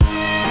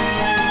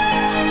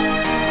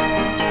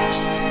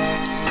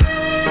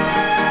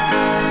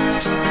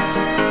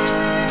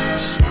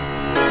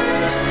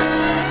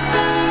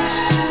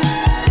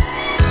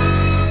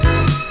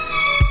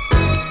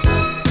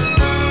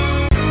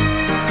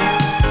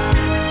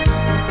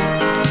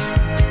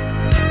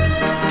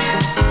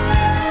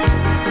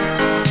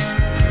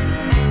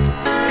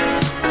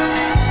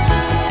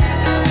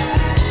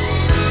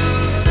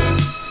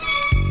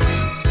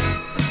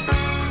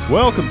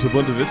Welcome to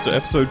Bunta Vista,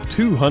 episode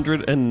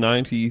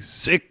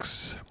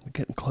 296. We're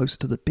getting close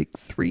to the big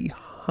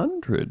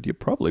 300. You're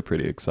probably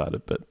pretty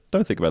excited, but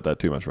don't think about that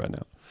too much right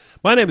now.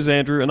 My name is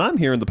Andrew, and I'm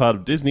here in the part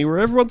of Disney where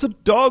everyone's a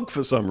dog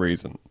for some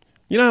reason.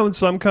 You know how in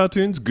some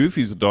cartoons,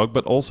 Goofy's a dog,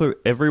 but also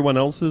everyone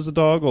else is a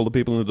dog? All the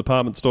people in the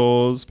department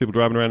stores, people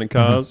driving around in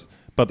cars,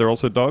 but they're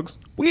also dogs?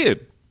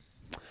 Weird.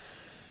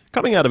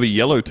 Coming out of a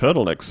yellow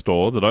turtleneck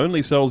store that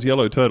only sells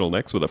yellow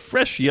turtlenecks with a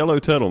fresh yellow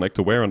turtleneck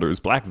to wear under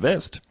his black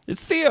vest is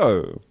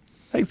Theo.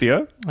 Hey,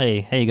 Theo.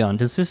 Hey, how you going?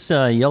 Does this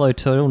yellow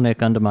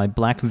turtleneck under my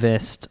black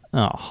vest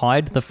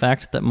hide the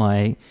fact that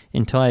my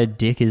entire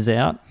dick is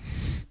out?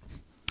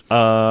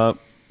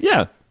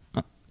 Yeah.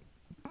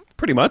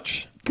 Pretty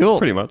much. Cool.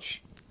 Pretty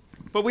much.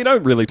 But we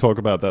don't really talk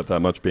about that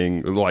much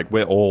being, like,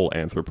 we're all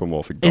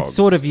anthropomorphic dogs. It's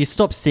sort of, you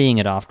stop seeing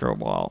it after a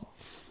while.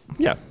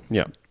 Yeah.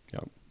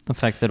 The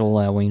fact that all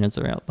our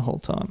wieners are out the whole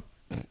time.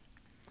 And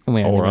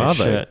we only Or wear are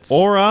they? shirts.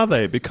 Or are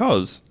they?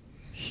 Because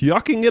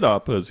yucking it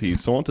up as he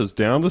saunters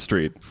down the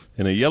street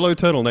in a yellow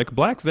turtleneck,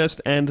 black vest,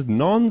 and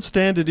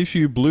non-standard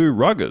issue blue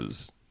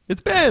ruggers,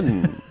 it's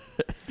Ben.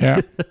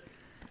 Yeah.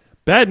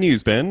 Bad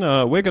news, Ben.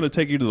 We're going to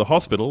take you to the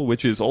hospital,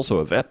 which is also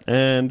a vet,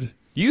 and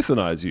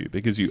euthanize you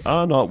because you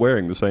are not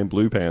wearing the same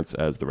blue pants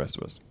as the rest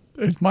of us.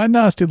 Is my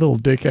nasty little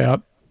dick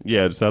out?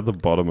 Yeah, just at the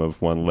bottom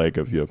of one leg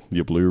of your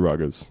blue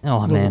ruggers.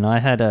 Oh man, I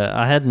had a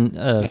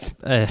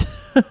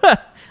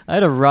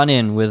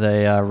run-in with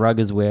a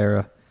ruggers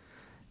wearer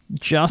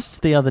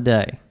just the other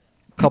day.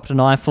 Copped an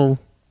eyeful,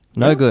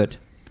 no good.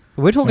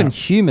 We're talking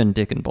human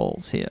dick and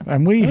balls here.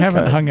 And we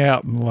haven't hung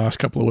out in the last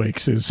couple of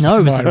weeks.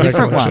 No, it was my a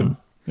different recollection. one.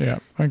 Yeah,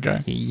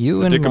 okay. You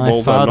The and dick and my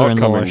balls are not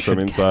father-in-law coming should from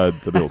inside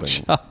the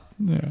building.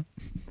 Yeah.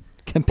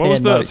 compare What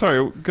was the... notes.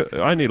 Sorry,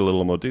 I need a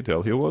little more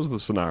detail here. What was the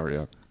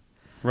scenario?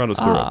 Run us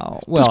through it.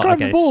 Well, Describe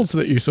okay, the balls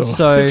that you saw.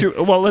 So,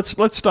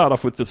 Let's start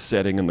off with the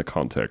setting and the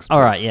context. all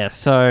please. right, yeah.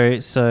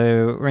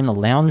 So we're in the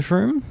lounge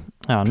room.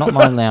 Not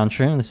my lounge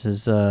room. This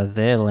is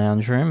their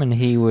lounge room, and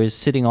he was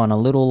sitting on a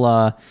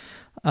little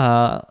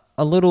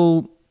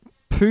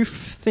poof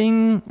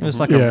thing. It was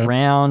like a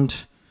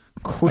round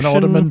cushion. An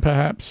ottoman,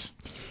 perhaps?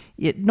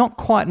 Not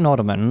quite an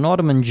ottoman. An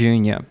ottoman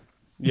junior.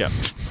 Yeah.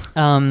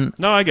 No,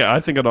 I get it. I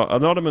think an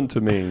ottoman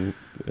to me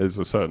is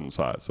a certain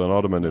size. So an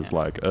ottoman is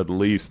like at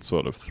least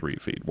sort of 3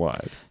 feet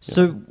wide.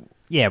 So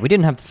yeah, we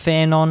didn't have the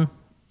fan on.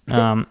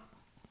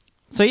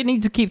 So you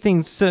need to keep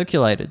things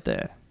circulated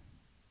there.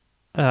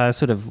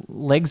 Sort of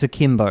legs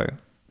akimbo.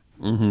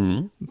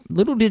 Mm-hmm.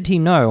 Little did he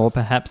know, or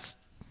perhaps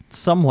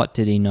somewhat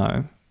did he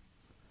know,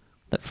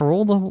 that for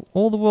all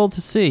the world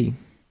to see.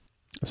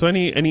 So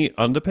any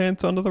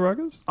underpants under the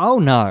ruggers? Oh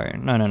no.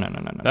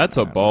 That's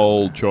a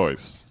bold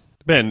choice.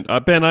 Ben,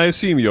 I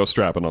assume you're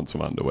strapping on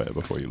some underwear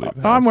before you leave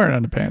the house. I'm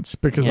wearing underpants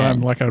because Yeah.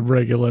 I'm like a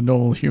regular,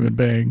 normal human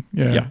being.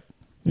 Yeah.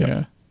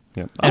 Yeah.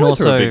 Yeah. I And went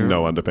through a also- big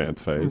no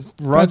underpants phase.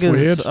 Ruggers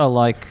weird. are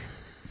like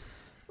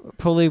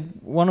probably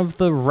one of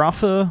the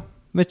rougher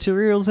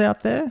materials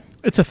out there.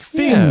 It's a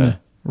thin, Yeah.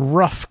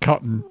 rough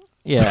cotton.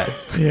 Yeah.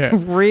 Yeah.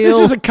 Real- This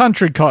is a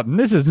country cotton.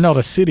 This is not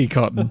a city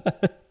cotton.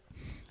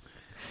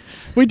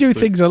 We do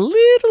things a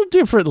little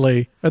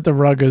differently at the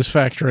Ruggers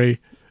factory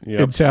Yep.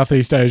 in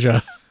Southeast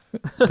Asia.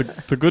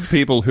 The good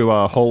people who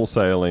are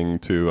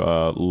wholesaling to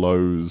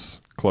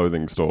Lowe's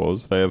clothing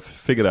stores, they have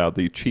figured out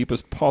the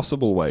cheapest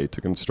possible way to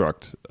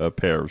construct a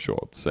pair of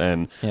shorts.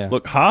 And Yeah.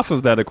 look, half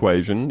of that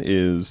equation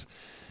is,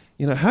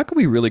 how can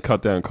we really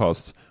cut down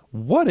costs?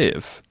 What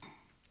if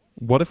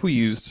we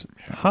used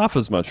half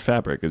as much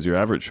fabric as your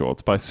average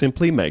shorts by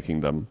simply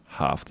making them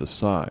half the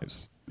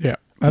size? Yeah.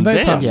 And they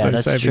Then- pass Yeah,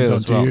 those that's savings true on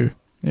as to well. you.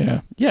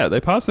 Yeah. Yeah,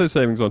 they pass those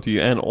savings on to you.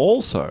 And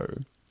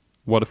also,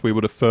 what if we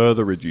were to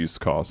further reduce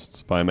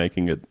costs by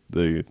making it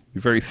the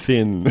very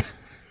thin,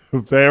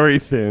 very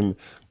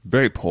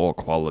poor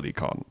quality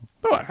cotton?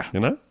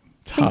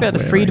 Think about the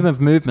freedom of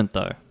movement,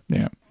 though.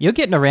 Yeah. You're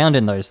getting around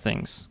in those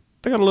things.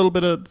 They got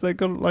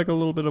like a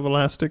little bit of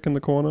elastic in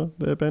the corner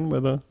there, Ben,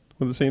 where the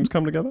seams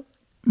come together.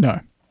 No.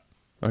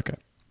 Okay.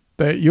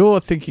 You're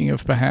thinking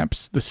of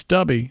perhaps the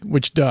stubby,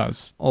 which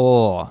does.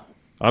 Or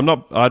I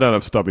don't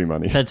have stubby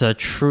money. that's a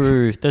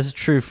true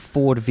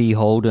Ford v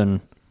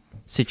Holden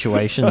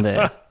situation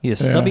there. You're a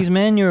Stubbies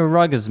man, you're a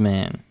Ruggers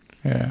man.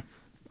 Yeah.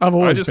 I've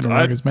always been a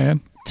Ruggers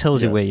man.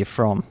 Tells you Yeah. where you're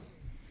from.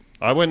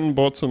 I went and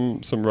bought some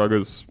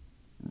ruggers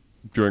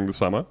during the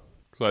summer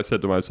because I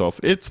said to myself,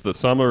 it's the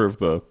summer of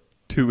the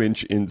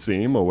 2-inch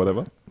inseam or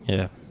whatever,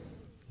 Yeah.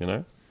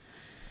 And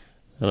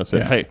I said,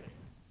 Yeah. hey,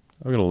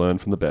 I'm going to learn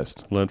from the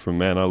best, learn from a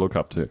man I look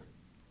up to.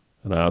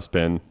 And I asked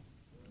Ben,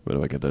 where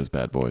do I get those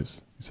bad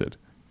boys? He said,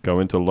 go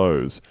into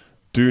Lowe's.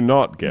 Do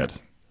not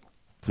get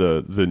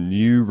the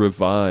new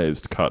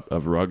revised cut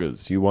of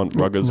ruggers. You want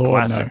ruggers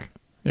Lord, classic.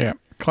 no. Yeah.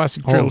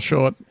 Classic drill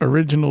short.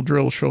 Original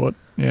drill short.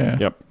 Yeah.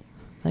 Yep.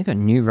 They got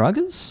new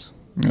Ruggers?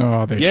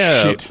 Oh, they're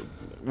Yeah. shit.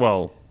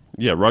 Well,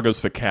 yeah, ruggers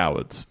for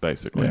cowards,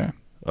 basically. Yeah.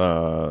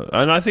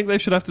 And I think they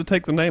should have to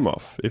take the name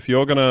off. If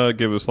you're going to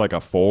give us like a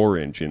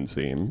 4-inch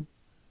inseam,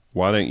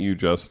 why don't you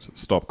just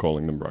stop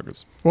calling them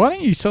ruggers? Why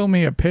don't you sell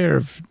me a pair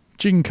of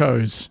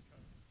Jinkos?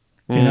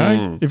 You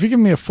know, if you give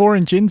me a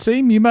 4-inch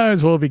inseam, you may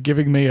as well be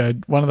giving me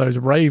one of those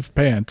rave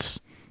pants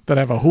that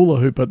have a hula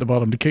hoop at the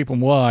bottom to keep them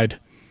wide.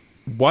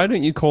 Why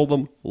don't you call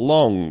them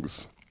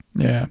longs?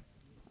 Yeah.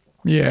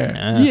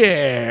 Yeah.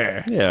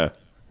 Yeah. Yeah.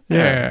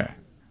 Yeah.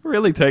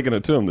 Really taking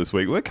it to them this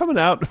week. We're coming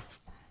out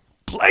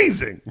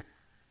blazing.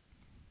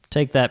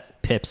 Take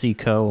that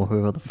PepsiCo or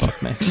whoever the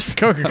fuck makes.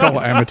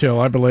 Coca-Cola Amatil,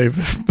 I believe,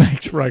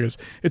 makes ruggers.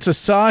 It's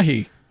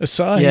Asahi.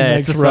 Asahi Yeah,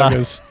 makes it's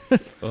Asahi.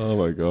 ruggers. Oh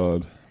my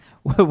god.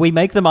 We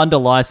make them under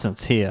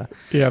license here.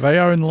 Yeah, they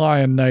own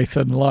Lion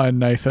Nathan. Lion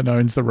Nathan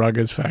owns the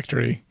ruggers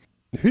factory.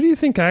 Who do you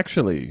think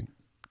actually?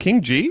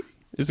 King G?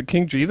 Is it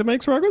King G that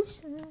makes ruggers?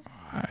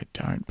 I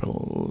don't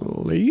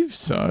believe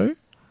so.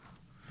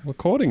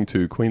 According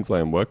to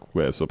Queensland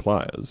Workwear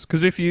Suppliers,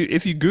 because if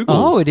you Google,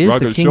 Oh, it is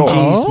the ruggers King shorts,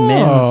 G's Oh.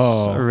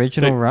 men's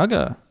original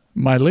rugger.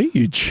 My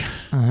liege.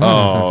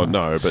 Oh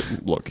no! But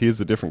look,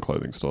 here's a different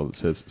clothing store that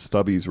says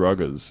Stubby's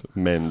Ruggers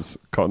men's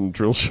cotton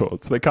drill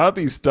shorts. They can't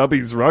be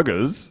Stubby's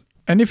Ruggers.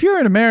 And if you're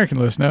an American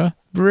listener,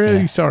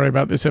 really sorry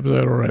about this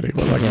episode already.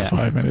 We're like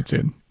 5 minutes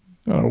in.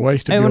 What a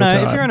waste of Hey, your well, no,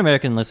 time. if you're an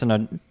American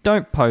listener,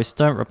 don't post,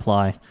 don't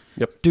reply.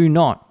 Yep. Do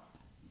not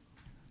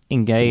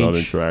engage. Not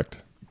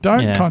interact.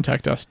 Don't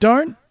contact us.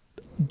 Don't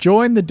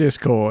join the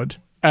Discord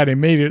and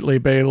immediately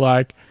be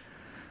like,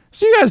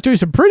 so you guys do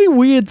some pretty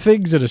weird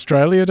things in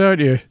Australia, don't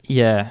you?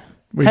 Yeah.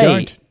 We hey,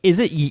 don't. Is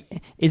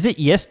it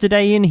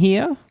yesterday in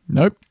here?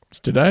 Nope. It's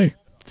today.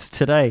 It's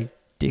today,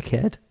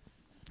 dickhead.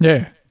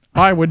 Yeah.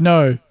 I would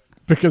know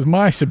because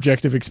my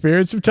subjective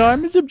experience of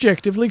time is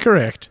objectively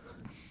correct.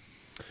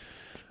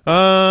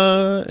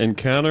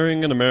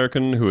 Encountering an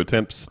American who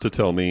attempts to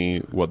tell me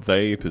what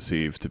they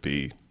perceive to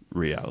be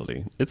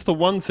reality. It's the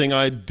one thing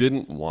I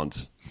didn't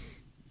want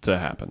to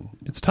happen.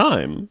 It's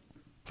time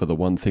for the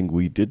one thing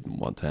we didn't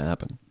want to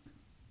happen.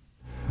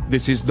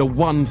 This is the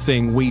one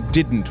thing we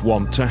didn't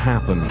want to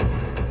happen.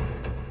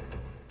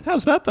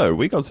 How's that, though?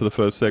 We got to the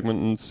first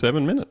segment in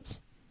 7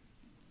 minutes.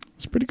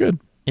 It's pretty good.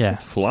 Yeah.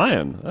 That's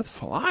flying. That's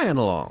flying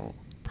along.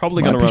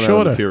 Probably Might going to be run out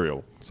shorter. of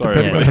material. Sorry,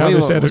 Depending everybody. on how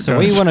this edit So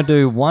we goes. want to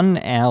do 1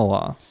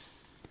 hour.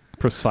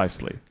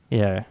 Precisely.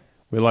 Yeah.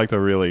 We like to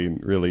really,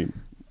 really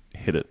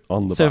hit it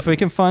on the So if button. we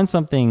can find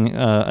something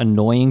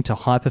annoying to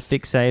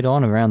hyperfixate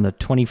on around the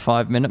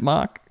 25-minute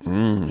mark,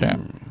 Yeah.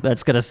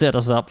 that's going to set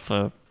us up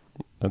for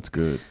That's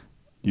good.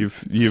 You've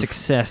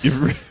success.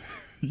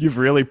 You've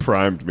really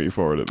primed me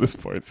for it at this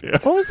point, Theo.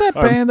 What was that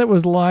band that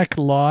was like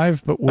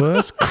live but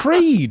worse?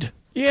 Creed.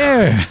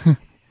 Yeah.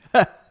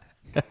 I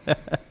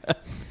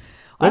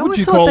would always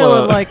you thought call they were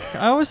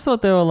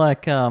a-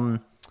 like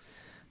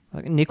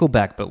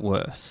Nickelback but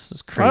worse. It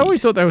was Creed. I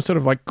always thought they were sort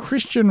of like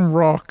Christian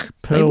rock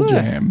Pearl were.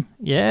 Jam.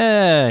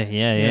 Yeah.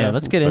 Yeah, Let's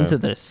that's get fair. into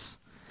this.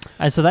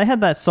 And so they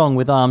had that song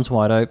with Arms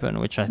Wide Open,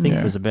 which I think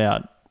Yeah. was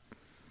about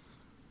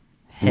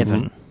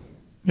heaven.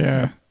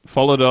 Yeah.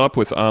 Followed it up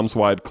with Arms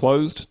Wide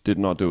Closed. Did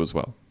not do as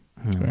well.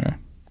 Yeah.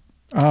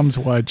 Arms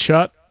wide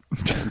shut.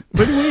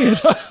 Pretty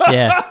weird.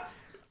 Yeah.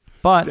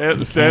 But you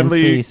can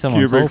Stanley see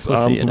someone's Kubrick's whole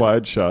pussy Arms in it.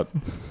 Wide Shut.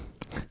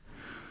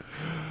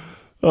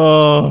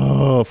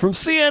 Oh, from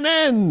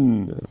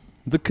CNN.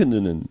 The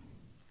Kinnunen.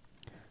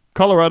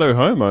 Colorado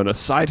homeowner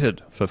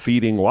cited for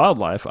feeding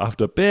wildlife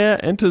after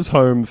bear enters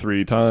home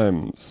 3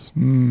 times.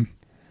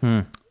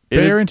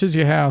 Bear enters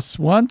your house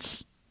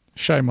once.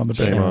 Shame on the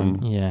bear. Shame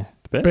on Yeah.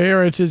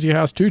 Bear enters your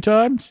house 2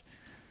 times.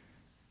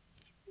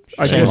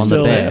 I Shame guess on the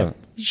still bear.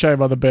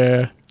 shame on the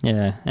bear.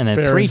 Yeah. And then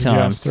Bear 3 enters your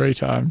house times. 3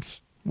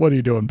 times. What are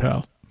you doing,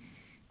 pal?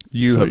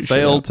 You So have you should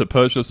failed to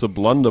purchase a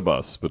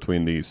blunderbuss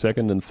between the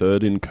second and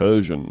third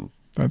incursion.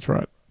 That's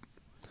right.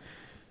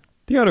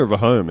 The owner of a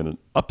home in an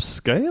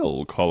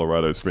upscale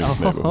Colorado Springs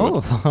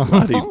neighborhood,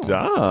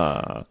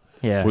 la-di-da,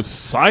 Yeah. was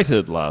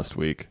cited last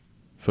week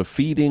for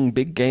feeding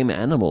big game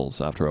animals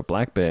after a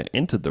black bear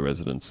entered the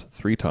residence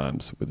 3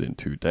 times within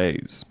 2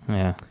 days.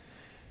 Yeah.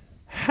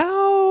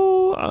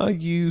 How are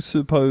you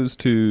supposed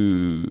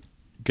to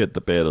get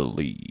the bear to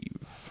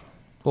leave?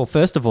 Well,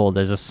 first of all,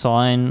 there's a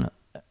sign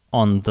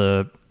on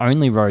the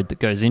only road that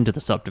goes into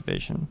the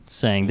subdivision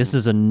saying this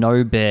is a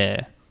no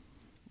bear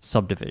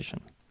subdivision.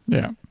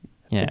 Yeah.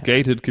 Yeah.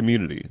 Gated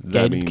community. That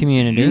Gated means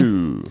community.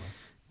 you.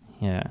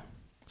 Yeah.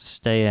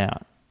 Stay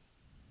out.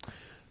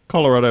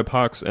 Colorado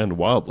Parks and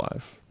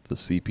Wildlife, the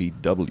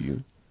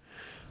CPW.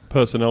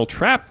 Personnel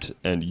trapped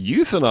and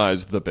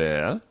euthanized the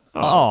bear.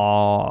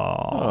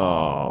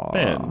 Oh,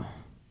 Ben.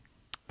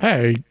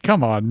 Hey,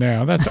 come on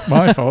now. That's not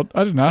my fault.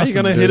 I didn't How ask you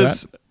them gonna to do hit that.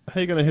 us?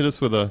 How you gonna hit us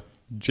with a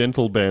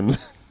gentle Ben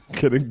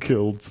getting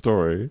killed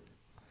story?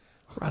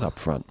 Right up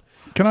front.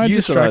 Can I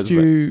distract Euthanize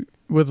you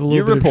with a little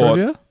You bit report. of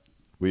trivia?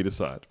 We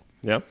decide.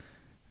 Yep.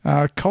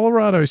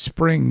 Colorado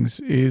Springs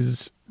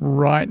is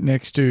right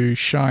next to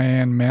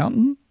Cheyenne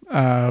Mountain,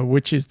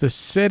 which is the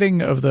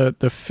setting of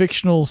the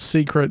fictional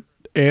secret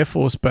Air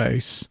Force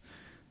base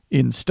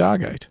in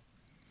Stargate,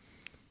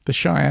 the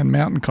Cheyenne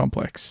Mountain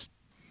complex.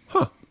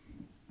 Huh.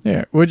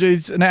 Yeah, which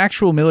is an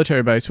actual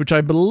military base, which I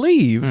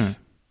believe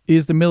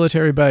is the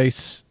military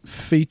base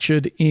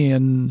featured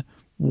in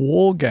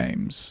War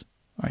Games,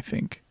 I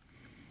think.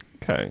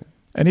 Okay.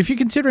 And if you're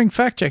considering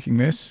fact-checking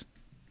this,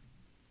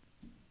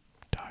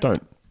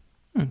 Don't.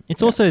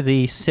 It's also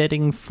the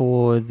setting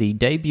for the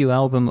debut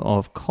album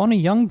of Connor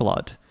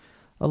Youngblood,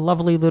 a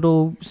lovely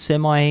little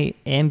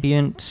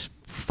semi-ambient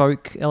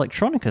folk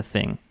electronica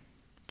thing.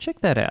 Check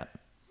that out.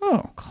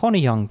 oh, Connor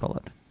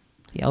Youngblood.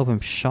 The album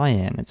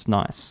Cheyenne. It's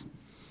nice.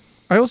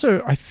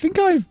 I think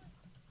I've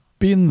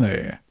been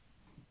there.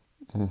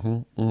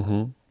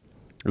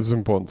 This is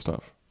important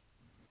stuff.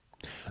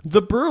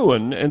 The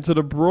Bruin entered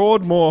a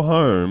Broadmoor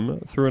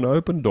home through an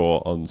open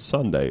door on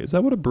Sunday. Is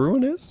that what a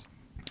Bruin is?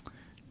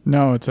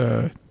 No, it's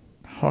a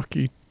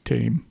hockey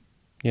team.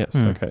 Yes,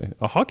 okay.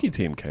 A hockey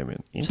team came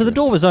in. So the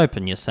door was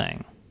open, you're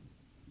saying?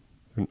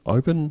 An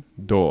open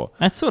door.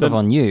 That's sort of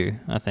on you,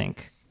 I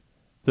think.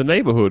 The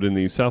neighborhood in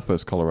the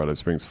southwest Colorado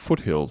Springs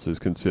foothills is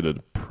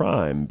considered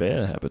prime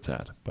bear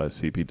habitat by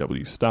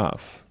CPW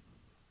staff.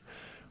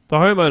 The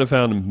homeowner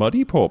found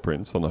muddy paw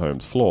prints on the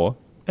home's floor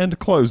and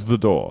closed the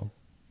door.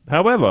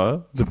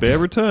 However, the bear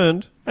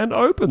returned and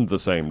opened the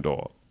same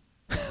door.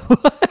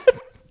 What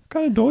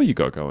kind of door you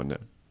got going there?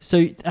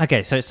 So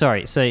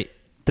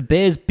the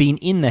bear's been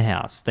in the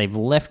house. They've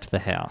left the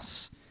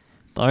house.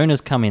 The owners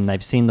come in,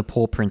 they've seen the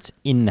paw prints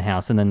in the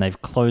house, and then they've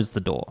closed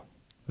the door.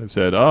 They've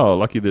said, oh,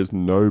 lucky there's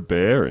no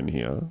bear in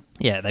here.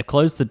 Yeah, they've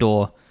closed the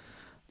door.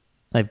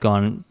 They've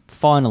gone,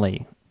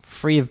 finally,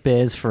 free of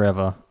bears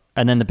forever.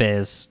 And then the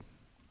bears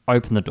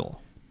open the door.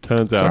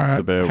 Turns out Sorry,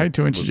 the bear I hate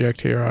to was-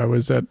 interject here. I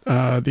was at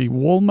the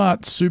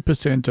Walmart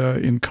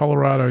Supercenter in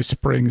Colorado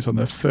Springs on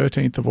the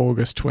 13th of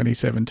August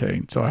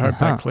 2017. So I hope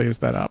that clears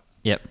that up.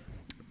 Yep.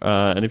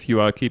 And if you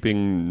are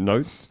keeping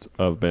notes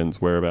of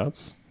Ben's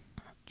whereabouts,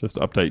 just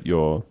update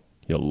your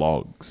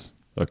logs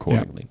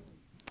accordingly.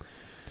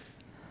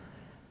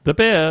 The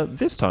bear,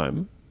 this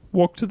time,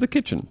 walked to the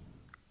kitchen.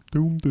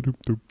 Doom, doom,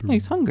 doom, doom.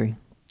 He's hungry.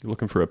 You're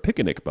looking for a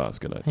picnic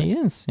basket, I think. He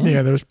is.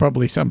 Yeah, there was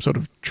probably some sort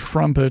of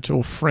trumpet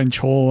or French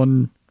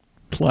horn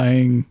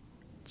playing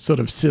sort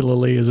of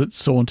sillily as it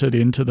sauntered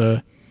into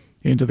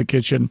the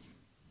kitchen.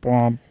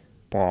 Bomb,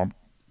 bomb,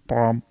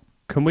 bomb.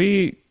 Can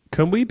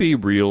we be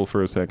real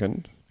for a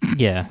second?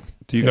 Yeah.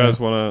 Do you Yeah. guys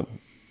want to...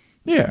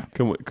 Yeah.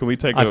 Can we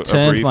take I've a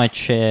turned brief... my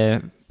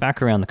chair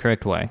back around the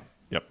correct way.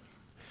 Yep.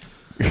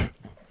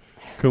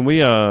 Can we,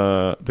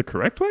 the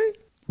correct way?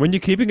 When you're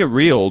keeping it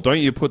real, don't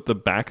you put the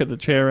back of the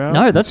chair out?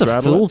 No, and that's a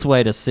straddle it? fool's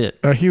way to sit.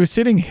 He was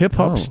sitting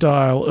hip-hop Oh.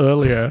 style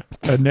earlier,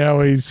 and now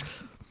he's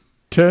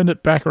turned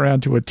it back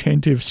around to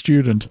attentive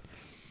student.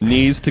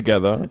 Knees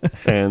together,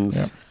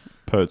 hands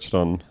perched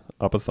on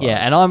upper thighs. Yeah,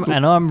 and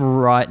I'm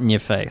right in your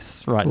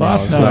face right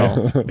Last now as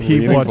well. night, he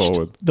Leaning watched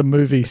forward. the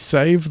movie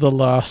Save the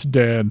Last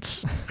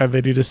Dance, and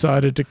then he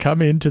decided to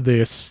come into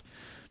this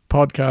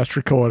podcast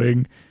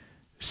recording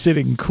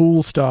sitting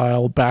cool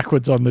style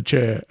backwards on the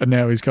chair. And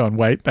now he's gone,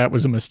 wait, that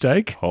was a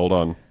mistake. Hold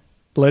on.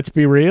 Let's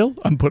be real.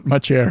 I'm putting my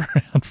chair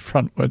around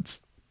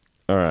frontwards.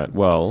 All right.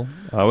 Well,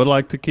 I would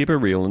like to keep it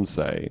real and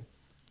say,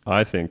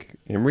 I think,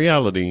 in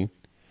reality,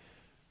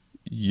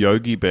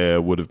 Yogi Bear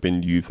would have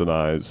been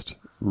euthanized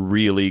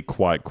really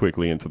quite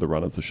quickly into the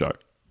run of the show.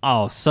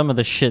 Oh, some of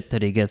the shit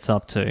that he gets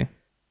up to.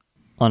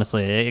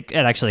 Honestly, it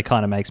actually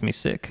kind of makes me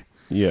sick.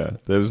 Yeah.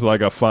 There's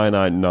like a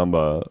finite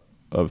number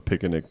of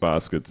picnic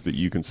baskets that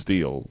you can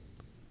steal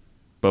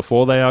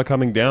before they are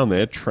coming down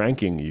there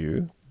tranking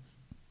you.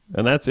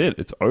 And that's it.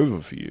 It's over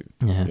for you.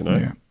 Yeah. You know?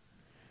 Yeah.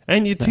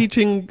 And you're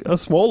teaching a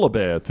smaller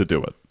bear to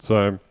do it.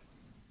 So,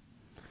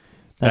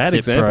 That's bad it,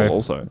 example bro.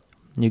 also.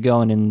 You're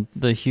going in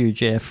the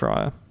huge air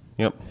fryer.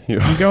 Yep.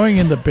 You're going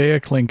in the bear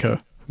clinker.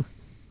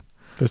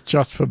 That's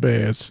just for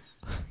bears.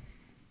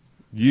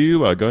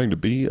 You are going to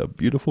be a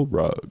beautiful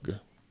rug.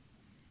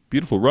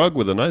 Beautiful rug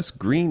with a nice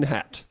green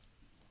hat.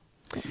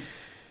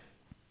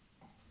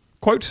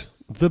 Quote,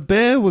 the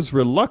bear was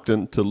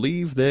reluctant to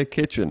leave their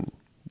kitchen,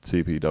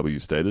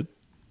 CPW stated.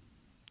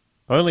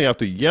 Only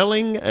after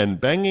yelling and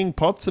banging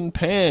pots and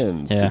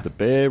pans did the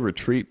bear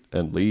retreat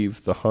and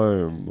leave the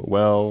home.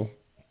 Well,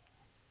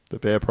 the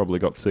bear probably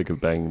got sick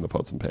of banging the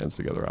pots and pans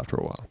together after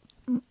a while.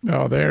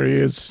 Oh, there he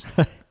is.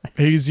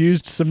 He's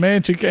used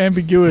semantic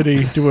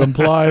ambiguity to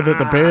imply that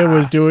the bear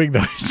was doing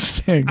those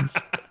things.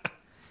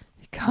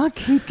 You can't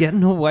keep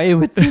getting away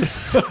with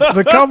this.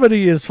 The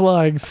comedy is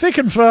flying thick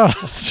and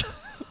fast.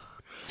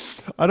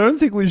 I don't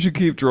think we should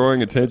keep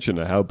drawing attention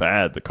to how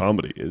bad the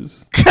comedy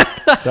is.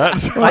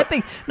 That's I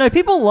think no,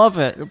 people love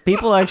it.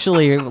 People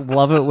actually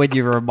love it when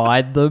you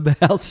remind them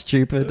how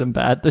stupid and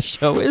bad the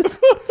show is.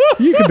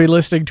 You could be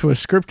listening to a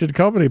scripted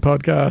comedy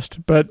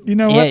podcast, but you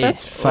know what? Yeah,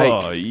 That's fake.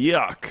 Oh,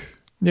 yuck.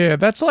 Yeah,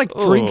 that's like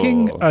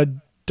drinking Oh. a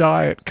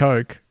Diet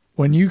Coke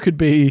when you could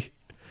be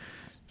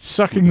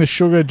sucking the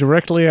sugar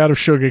directly out of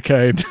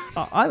sugarcane.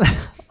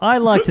 I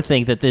like to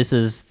think that this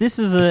is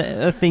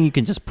a thing you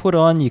can just put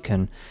on. You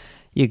can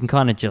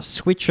kind of just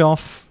switch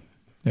off.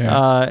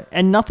 Yeah.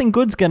 And nothing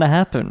good's going to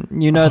happen.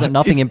 You know that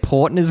nothing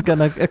important is going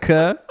to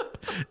occur.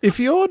 If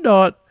you're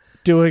not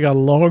doing a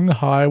long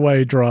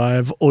highway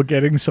drive or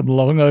getting some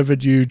long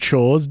overdue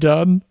chores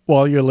done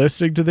while you're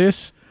listening to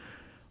this,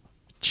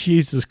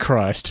 Jesus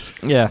Christ.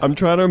 Yeah. I'm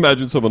trying to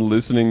imagine someone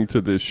listening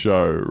to this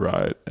show,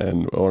 right?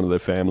 And one of their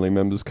family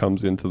members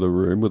comes into the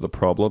room with a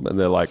problem and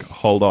they're like,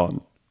 hold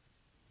on.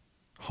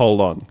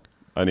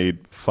 I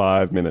need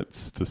 5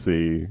 minutes to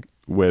see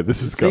where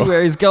this is See going.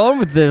 where he's going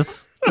with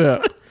this.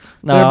 Yeah.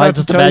 No, They're I about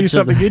just to tell you imagine.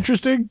 something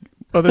interesting?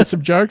 Or there's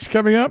some jokes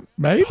coming up?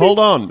 Maybe? Hold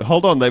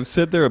on. They've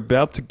said they're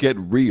about to get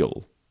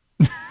real.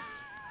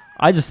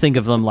 I just think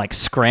of them like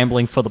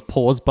scrambling for the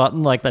pause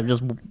button, like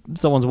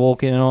someone's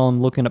walking on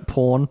looking at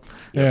porn.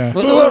 Yeah.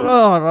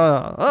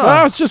 Oh,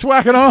 Oh, it's just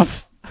whacking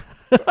off.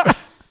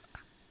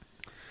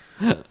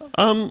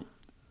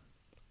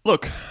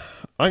 Look,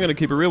 I'm going to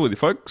keep it real with you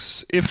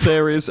folks. If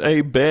there is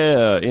a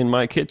bear in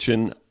my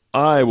kitchen,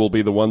 I will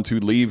be the one to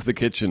leave the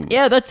kitchen.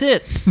 yeah, that's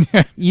it.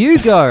 You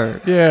go.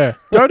 Yeah.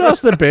 Don't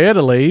ask the bear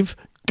to leave.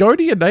 Go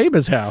to your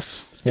neighbor's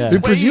house. Yeah. Who It's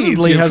way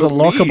presumably easier has a for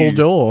lockable me.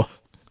 door.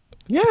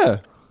 Yeah.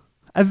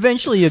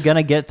 Eventually, you're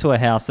gonna get to a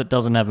house that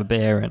doesn't have a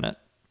bear in it.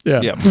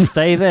 Yeah. Yep.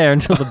 Stay there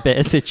until the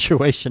bear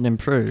situation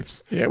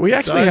improves. Yeah, we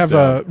actually Nice,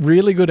 have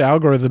really good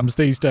algorithms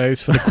these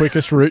days for the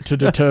quickest route to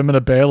determine a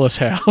bearless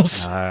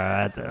house.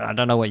 I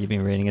don't know what you've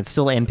been reading. It's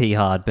still MP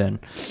hard, Ben.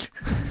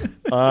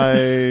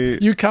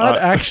 You can't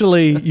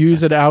actually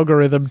use an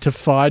algorithm to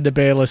find a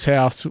bearless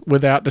house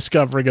without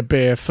discovering a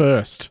bear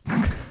first.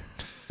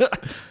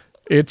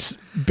 It's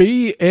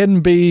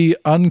BNB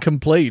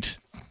incomplete.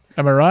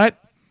 Am I right?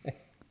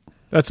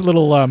 That's a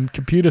little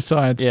computer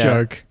science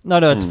joke. No,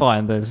 it's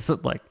fine. There's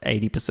like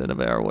 80% of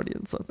our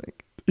audience, I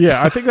think.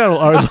 Yeah, I think that'll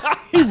only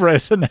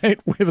resonate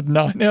with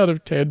 9 out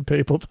of 10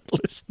 people that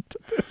listen to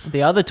this.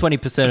 The other 20%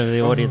 of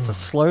the audience are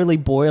slowly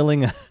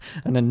boiling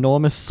an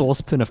enormous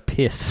saucepan of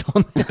piss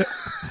on there.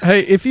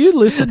 Hey, if you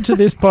listened to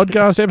this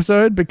podcast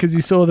episode because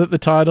you saw that the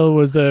title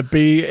was the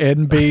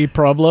BNB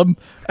problem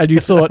and you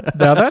thought,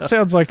 now that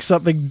sounds like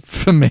something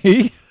for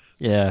me,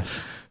 Yeah.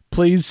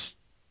 please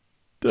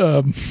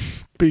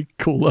be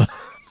cooler.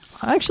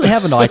 I actually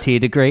have an IT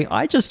degree.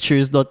 I just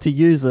choose not to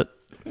use it.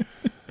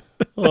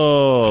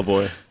 Oh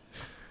boy.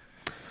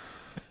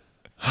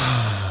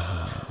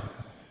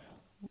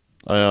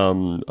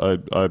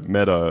 I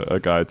met a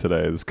guy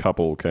today. This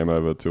couple came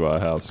over to our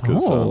house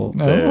because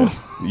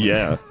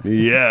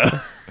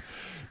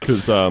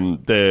because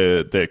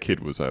their kid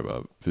was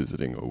over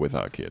visiting with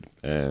our kid,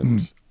 and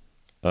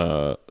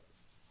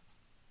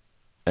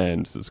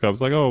this guy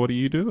was like, "Oh, what do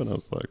you do?" And I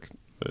was like,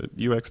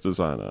 "UX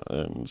designer,"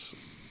 and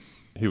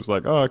he was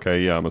like, "Oh,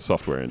 okay, yeah, I'm a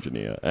software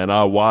engineer." And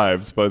our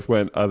wives both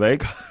went, "Are they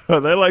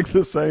like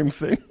the same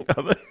thing?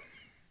 Are they?"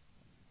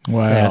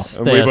 Wow. Yes,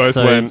 And we they're both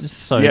went,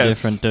 so yes.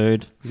 different,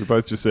 dude. We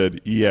both just said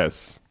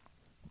yes,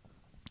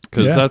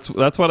 because Yeah.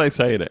 that's what I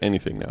say to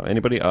anything now.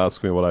 Anybody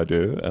asks me what I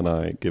do, and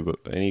I give it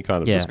any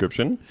kind of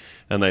description,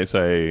 and they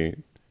say,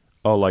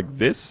 "Oh, like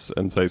this,"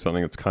 and say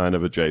something that's kind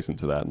of adjacent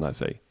to that, and I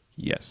say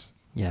yes,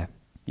 Yeah.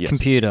 yes,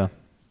 Computer.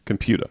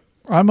 computer.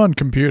 I'm on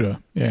computer.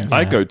 Yeah.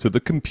 I go to the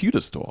computer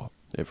store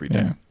every day.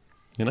 Yeah.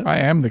 You know, I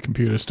am the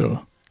computer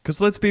store.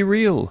 because let's be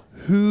real,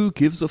 who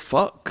gives a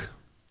fuck?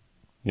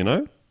 You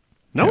know,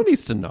 no one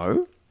needs to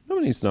know. No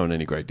one needs to know in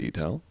any great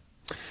detail.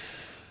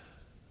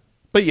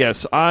 But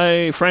yes,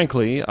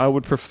 frankly, I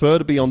would prefer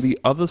to be on the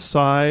other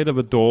side of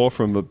a door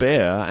from a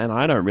bear, and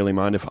I don't really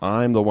mind if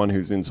I'm the one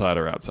who's inside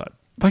or outside.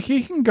 Like,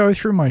 he can go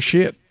through my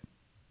shit.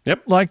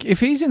 Yep. Like, if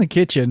he's in the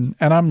kitchen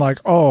and I'm like,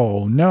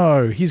 oh,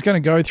 no, he's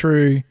going to go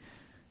through,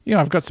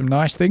 I've got some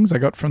nice things I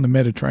got from the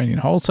Mediterranean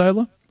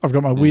wholesaler. I've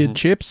got my weird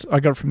chips I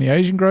got from the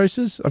Asian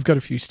grocers. I've got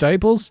a few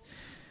staples.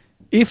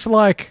 If,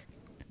 like,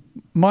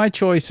 my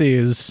choice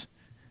is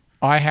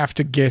I have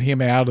to get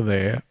him out of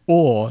there,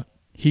 or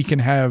he can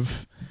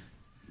have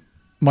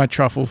my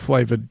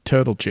truffle-flavored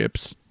turtle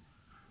chips,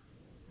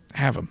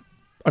 have them.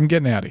 I'm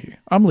getting out of here.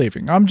 I'm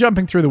leaving. I'm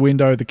jumping through the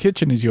window. The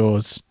kitchen is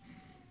yours.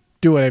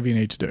 Do whatever you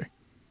need to do.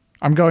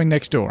 I'm going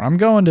next door. I'm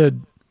going to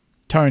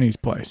Tony's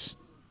place.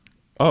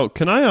 Oh,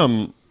 can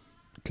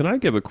I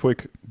give a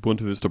quick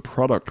Bunta Vista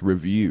product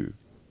review?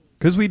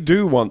 Because we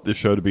do want this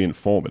show to be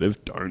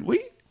informative, don't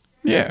we?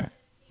 Yeah.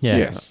 Yeah.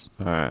 Yes.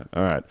 All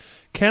right.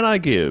 Can I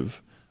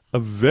give a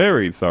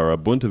very thorough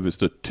Bunta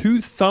Vista 2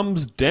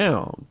 thumbs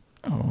down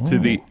to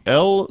the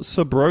El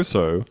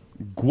Sabroso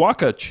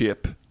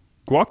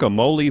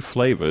guacamole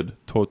flavored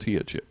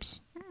tortilla chips?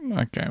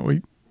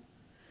 Okay.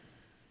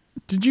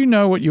 Did you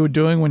know what you were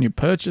doing when you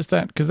purchased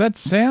that? Because that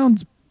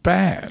sounds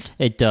bad.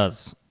 It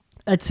does.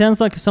 It sounds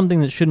like something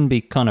that shouldn't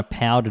be kind of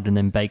powdered and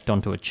then baked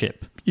onto a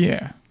chip.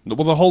 Yeah.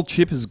 Well, the whole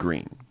chip is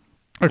green.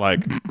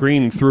 Like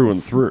green through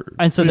and through.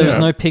 And so there was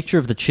Yeah. no picture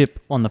of the chip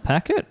on the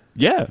packet?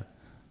 Yeah.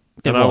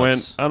 There and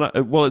was. I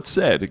went, well, it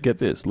said, get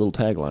this, little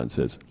tagline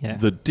says, Yeah.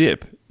 the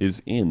dip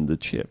is in the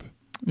chip.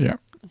 Yeah.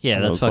 Yeah,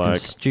 And I that's was fucking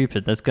like-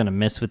 stupid. That's going to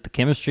mess with the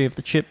chemistry of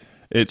the chip.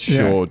 It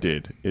Yeah. sure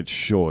did. It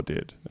sure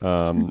did.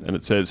 And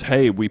it says,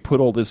 hey, we put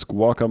all this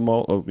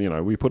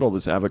guacamole, we put all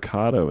this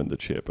avocado in the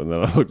chip. And then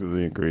I looked at the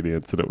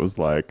ingredients and it was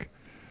like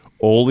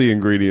all the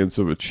ingredients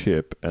of a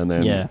chip. And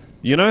then, Yeah.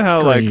 you know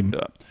how Green.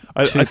 like,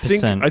 I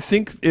think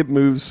 2%. it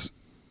moves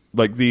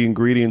like the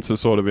ingredients are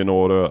sort of in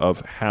order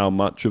of how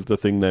much of the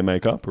thing they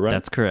make up, right?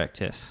 That's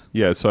correct. Yes.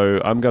 Yeah,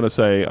 so I'm going to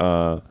say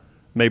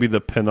maybe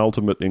the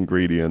penultimate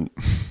ingredient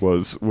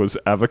was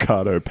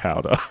avocado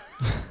powder.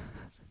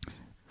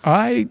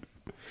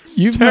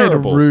 You've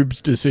Terrible. made a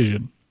Rube's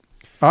decision.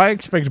 I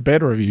expect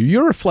better of you.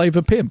 You're a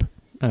flavor pimp.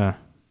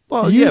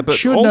 Well, You yeah, but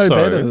should also, know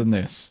better than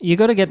this. You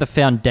got to get the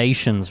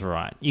foundations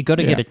right. You got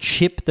to get Yeah. a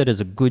chip that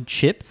is a good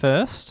chip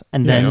first,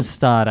 and then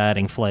start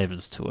adding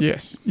flavors to it.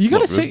 Yes. You got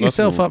to Look, set there's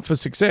yourself nothing- up for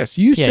success.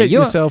 You Yeah, set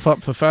you're- yourself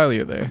up for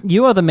failure there.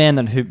 You are the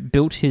man who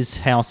built his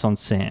house on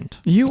sand.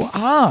 You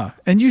are.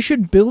 And you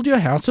should build your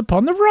house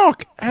upon the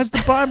rock, as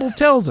the Bible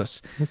tells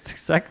us. That's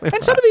exactly And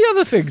right. some of the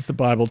other things the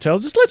Bible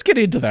tells us. Let's get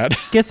into that.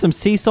 Get some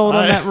sea salt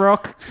on that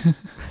rock.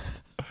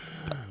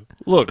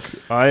 look,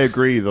 I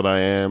agree that I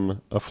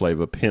am a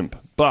flavor pimp,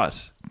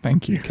 but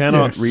Thank you. you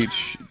cannot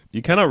Yes.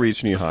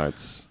 reach new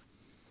heights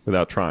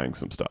without trying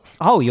some stuff.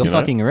 Oh, you're You know?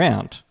 fucking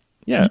around.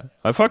 Yeah,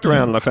 I fucked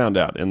around and I found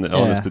out on this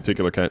Yeah.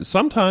 particular case.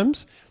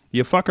 Sometimes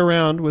you fuck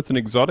around with an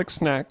exotic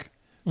snack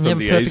And you from have a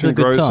the perfectly Asian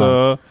good time.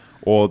 grocer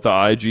or the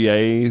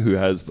IGA who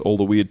has all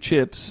the weird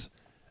chips,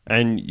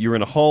 and you're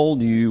in a whole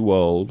new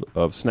world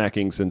of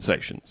snacking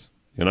sensations.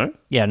 You know?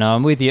 Yeah, no,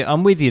 I'm with you.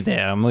 I'm with you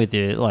there. I'm with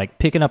you. Like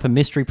picking up a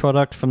mystery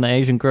product from the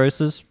Asian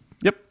grocers,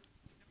 Yep.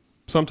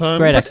 Sometimes.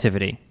 great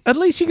activity. At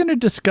least you're going to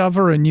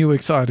discover a new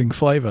exciting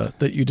flavor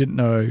that you didn't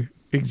know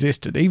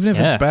existed, even if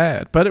Yeah. it's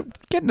bad. But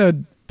getting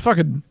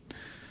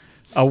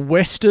a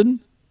Western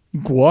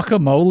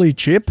guacamole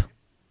chip?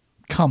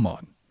 Come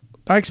on.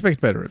 I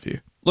expect better of you.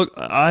 Look,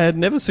 I had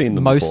never seen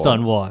them Most before.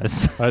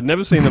 unwise. I had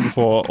never seen them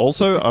before.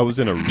 Also, I was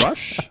in a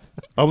rush.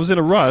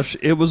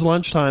 It was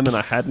lunchtime, and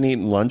I hadn't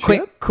eaten lunch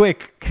yet.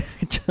 quick!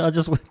 I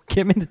just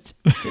give me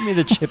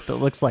the chip that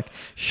looks like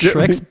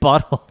Shrek's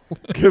butthole.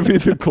 Give me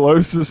the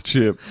closest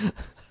chip.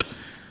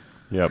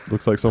 Yep,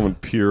 looks like someone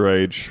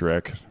pureed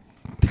Shrek.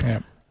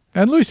 Yeah.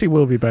 And Lucy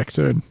will be back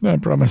soon. No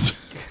promise.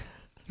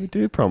 We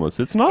do promise.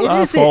 It's not It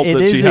our is- fault it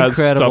that she is has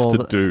stuff incredible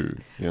to do.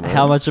 You know?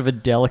 How much of a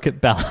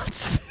delicate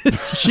balance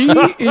this She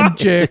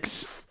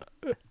injects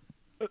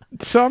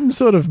some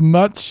sort of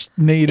much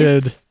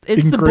needed It's the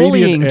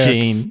ingredient bullying X.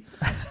 gene.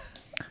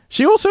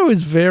 She also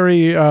is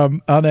very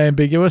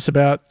unambiguous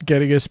about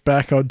getting us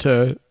back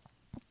onto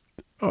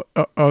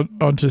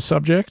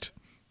subject.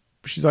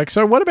 She's like,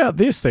 so what about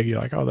this thing?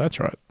 You're like, oh, that's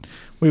right.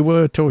 We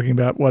were talking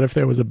about what if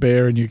there was a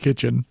bear in your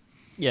kitchen.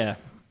 Yeah.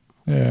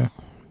 Yeah.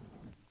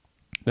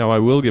 Now, I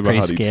will give Pretty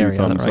a hearty scary,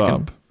 two I thumbs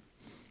reckon.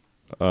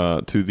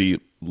 up to the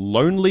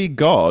Lonely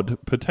God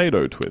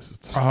potato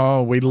twists.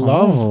 Oh, we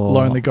love Oh.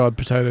 Lonely God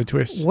potato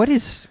twists. What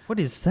is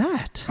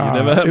that? You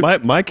never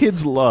my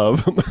kids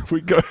love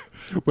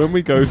when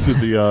we go to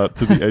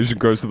the Asian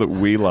grocer that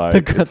we like.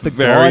 It's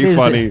very God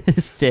funny.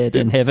 is dead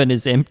and heaven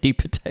is empty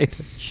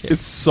potato chip.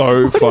 It's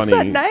so What is funny.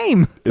 that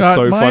name? It's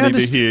so my funny to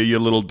underst- hear your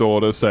little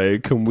daughter say,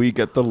 "Can we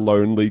get the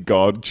Lonely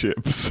God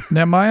chips?"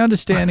 Now, my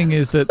understanding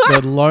is that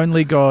the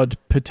Lonely God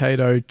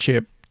potato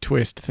chip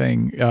twist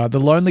thing, the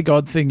Lonely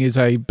God thing is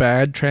a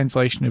bad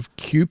translation of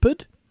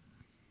Cupid.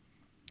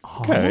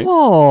 Okay.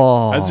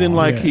 Oh, As in,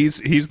 like, yeah.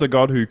 he's the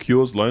god who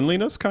cures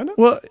loneliness, kind of?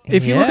 Well,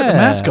 if you look at the Yeah.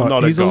 mascot,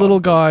 Not a he's a god. little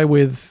guy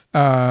with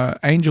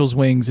angel's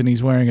wings and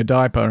he's wearing a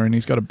diaper and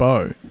he's got a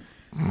bow.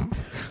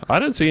 I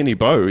don't see any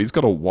bow. He's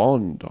got a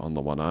wand on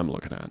the one I'm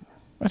looking at.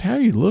 But how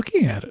are you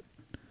looking at it?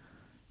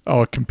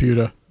 Oh, a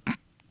computer.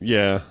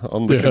 Yeah,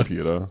 on the Yeah.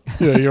 computer.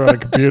 Yeah, you're on a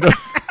computer.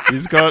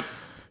 He's got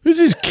Is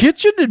his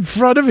kitchen in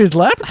front of his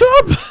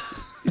laptop?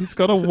 he's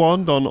got a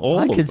wand on all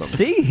I of could them.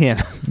 see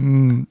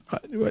him.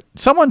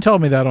 Someone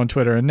told me that on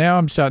Twitter, and now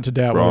I'm starting to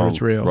doubt whether Wrong,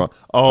 it's real. wrong.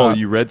 Oh,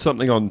 you read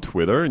something on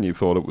Twitter and you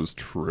thought it was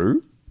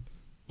true?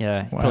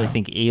 Yeah, you Wow. probably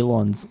think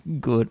Elon's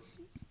good.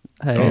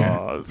 Hey, Yeah.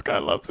 Oh, this guy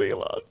loves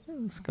Elon.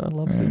 this guy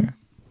loves him.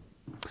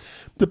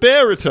 The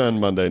bear returned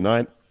Monday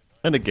night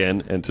and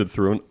again entered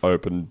through an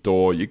open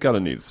door. You're going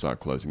to need to start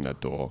closing that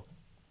door.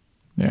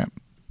 Yeah.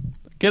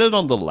 Get it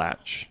on the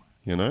latch,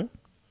 you know?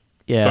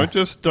 Yeah, Don't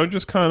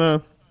just kind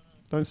of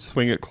don't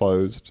swing it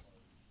closed.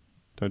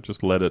 Don't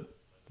just let it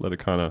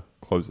kind of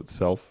close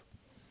itself.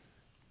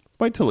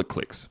 Wait till it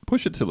clicks.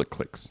 Push it till it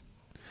clicks.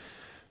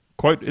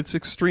 Quote, it's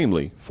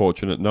extremely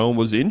fortunate no one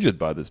was injured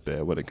by this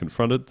bear when it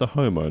confronted the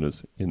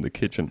homeowners in the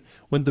kitchen.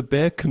 When the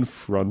bear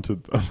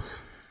confronted them.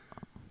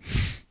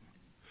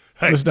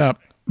 Hey. Listen up.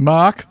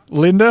 Mark,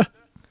 Linda,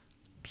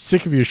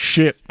 sick of your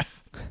shit.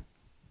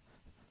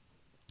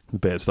 The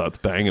bear starts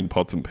banging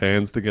pots and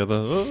pans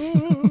together.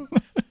 Ah.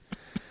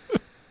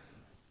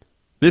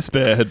 This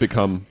bear had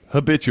become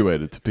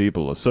habituated to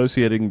people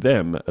associating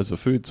them as a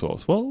food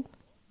source. Well,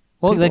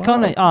 well, they people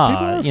kind of people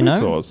are a you food know.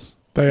 source.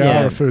 They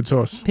Yeah. are a food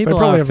source. People they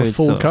probably are a have a food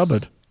full source.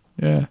 cupboard.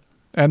 Yeah.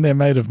 And they're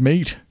made of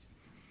meat.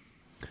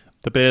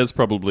 The bear's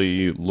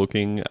probably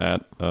looking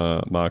at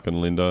Mark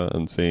and Linda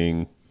and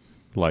seeing,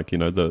 like, you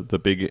know, the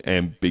big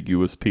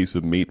ambiguous piece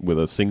of meat with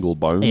a single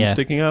bone Yeah.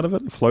 sticking out of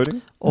it,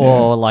 floating.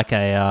 Or like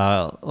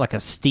a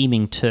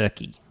steaming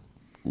turkey.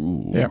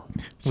 Yeah.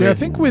 See, I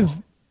think with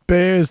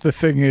bears, the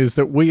thing is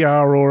that we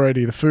are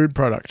already the food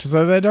product.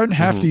 So they don't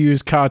have to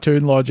use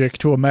cartoon logic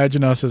to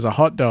imagine us as a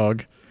hot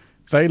dog.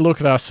 They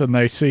look at us and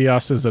they see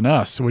us as an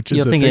us, which is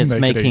You're the thinking thing it's they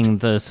making could eat.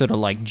 the sort of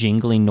like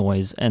jingling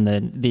noise and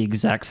then the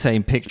exact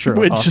same picture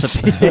We're of us.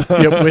 just- yeah,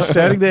 we're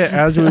standing there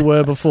as we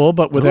were before,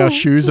 but with our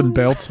shoes and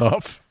belts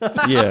off.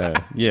 Yeah,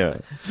 yeah.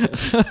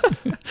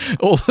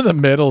 All of the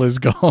metal is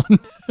gone.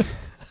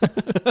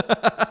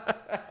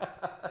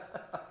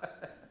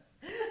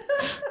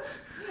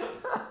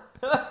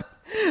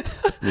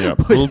 Yeah.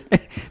 Well,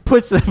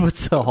 puts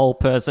the whole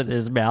person in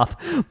his mouth,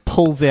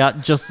 pulls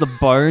out just the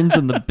bones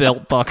and the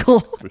belt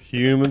buckle. the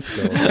human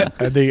skeleton.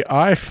 And the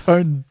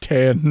iPhone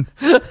 10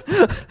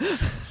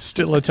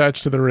 still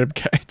attached to the rib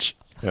cage.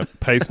 Yep.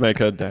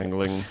 Pacemaker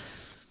dangling.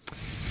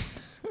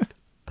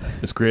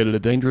 This created a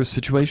dangerous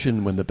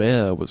situation when the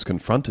bear was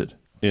confronted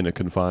in a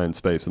confined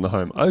space in the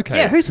home. Okay,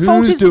 Yeah, whose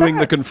fault who's is doing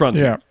that? the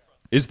confronting? Yeah.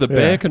 Is the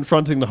bear Yeah.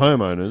 confronting the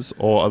homeowners,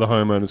 or are the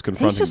homeowners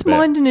confronting He's just the bear?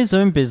 minding his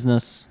own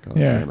business God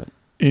Yeah. damn it.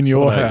 In That's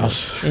your what I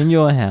house. in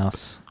your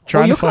house.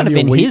 Trying well, to you're find kind of your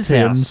in wheat his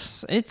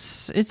thins.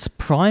 house. It's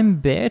prime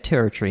bear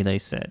territory, they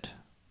said.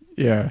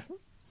 Yeah.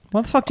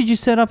 What the fuck did you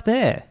set up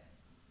there?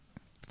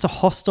 It's a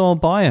hostile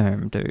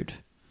biome, dude.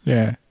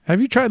 Yeah. Have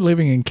you tried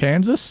living in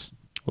Kansas?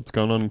 What's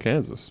going on in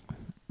Kansas?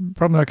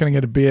 Probably not going to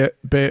get a bear.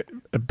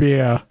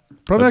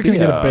 Probably not going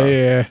to get a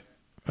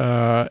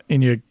bear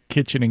in your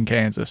kitchen in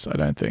Kansas, I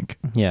don't think.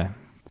 Yeah.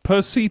 Per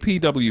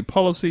CPW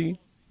policy,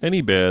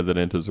 any bear that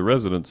enters a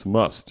residence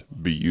must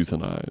be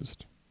euthanized.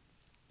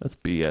 That's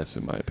BS,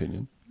 in my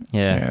opinion.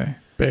 Yeah. Yeah.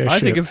 Bear I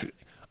shit.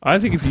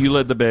 think if you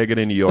let the bear get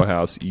into your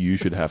house, you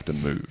should have to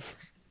move.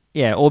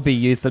 Yeah, or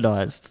be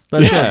euthanized.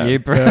 That's Yeah. not you,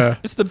 bro. Yeah.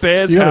 It's the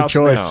bear's You got a house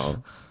choice.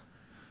 now.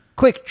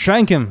 Quick,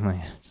 trank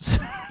him.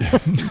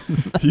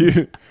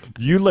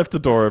 You left the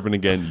door open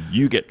again.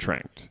 You get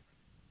tranked.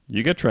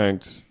 You get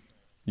tranked.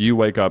 You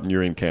wake up and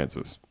you're in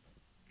Kansas.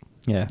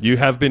 Yeah. You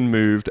have been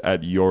moved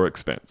at your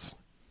expense.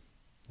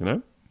 You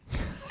know,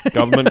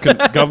 government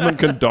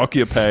can dock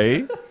your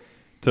pay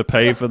to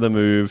pay for the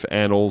move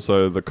and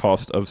also the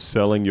cost of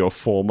selling your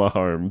former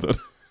home. That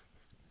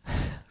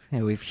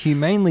Yeah, we've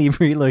humanely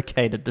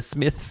relocated the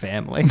Smith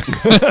family.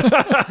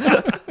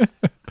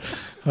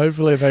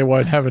 Hopefully they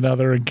won't have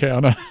another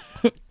encounter.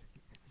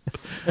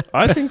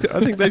 I think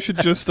they should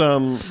just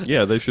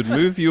they should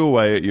move you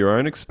away at your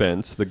own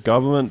expense. The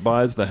government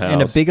buys the house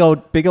In a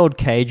big old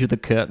cage with a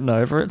curtain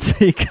over it,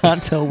 so you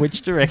can't tell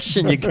which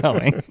direction you're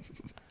going.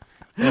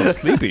 Oh,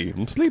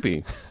 I'm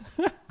sleepy.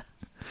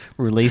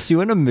 Release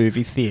you in a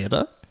movie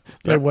theater.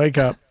 They wake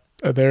up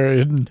and they're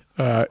in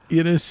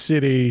inner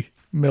city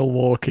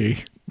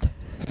Milwaukee.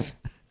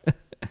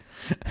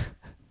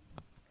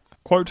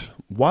 Quote,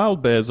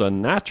 wild bears are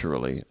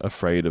naturally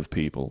afraid of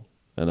people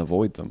and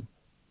avoid them,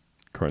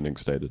 Croning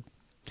stated.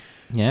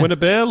 Yeah. When a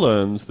bear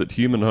learns that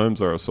human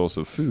homes are a source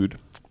of food,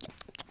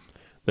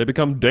 they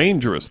become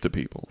dangerous to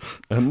people.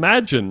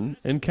 Imagine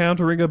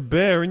encountering a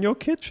bear in your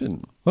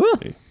kitchen. Ooh.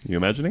 You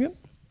imagining it?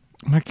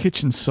 My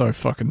kitchen's so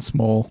fucking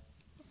small.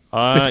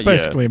 It's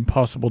basically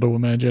impossible to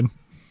imagine.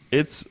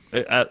 It's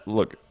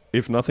look.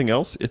 If nothing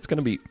else, it's going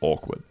to be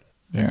awkward.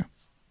 Yeah.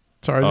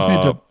 Sorry, I just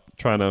need to.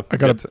 trying to. I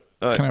gotta. get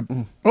to-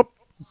 Can I? Oh,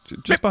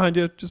 just behind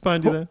you. Just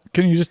behind you there.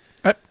 can you just?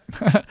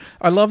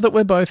 I love that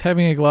we're both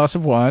having a glass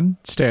of wine,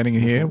 standing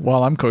here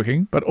while I'm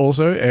cooking, but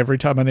also every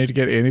time I need to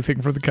get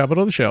anything from the cupboard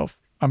or the shelf,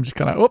 I'm just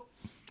kind of. Oh,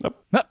 Nope.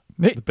 no.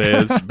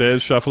 The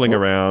bears shuffling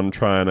around,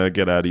 trying to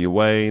get out of your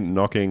way,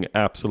 knocking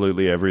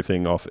absolutely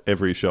everything off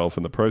every shelf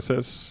in the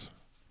process.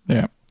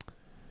 Yeah.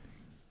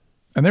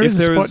 And there If is a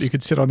there spot is- you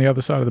could sit on the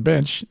other side of the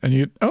bench, and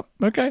you. Oh,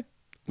 okay.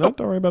 No,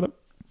 don't worry about it.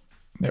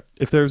 Yep.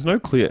 If there is no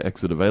clear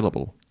exit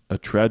available, a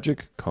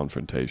tragic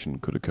confrontation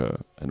could occur,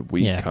 and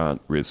we Yeah.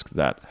 can't risk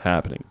that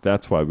happening.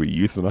 That's why we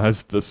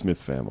euthanized the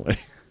Smith family.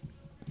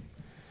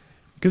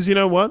 Because you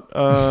know what?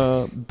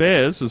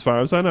 Bears, as far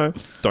as I know,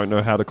 don't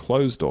know how to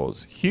close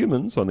doors.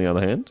 Humans, on the other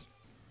hand,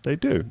 they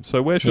do.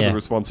 So where should Yeah. the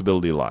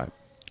responsibility lie?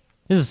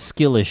 This is a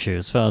skill issue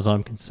as far as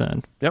I'm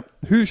concerned. Yep.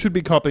 Who should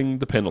be copping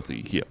the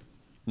penalty here?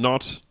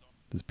 Not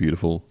this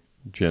beautiful,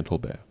 gentle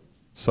bear,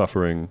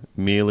 suffering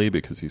merely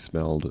because he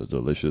smelled a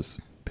delicious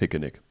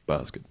picnic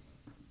basket.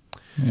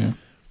 Yeah.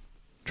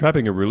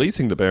 Trapping and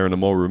releasing the bear in a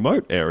more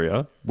remote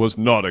area was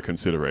not a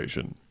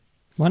consideration.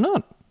 Why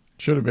not?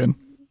 Should have been.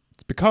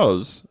 It's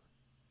because,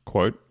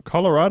 quote,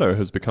 Colorado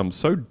has become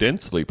so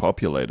densely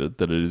populated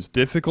that it is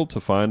difficult to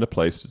find a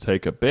place to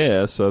take a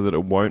bear so that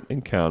it won't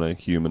encounter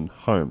human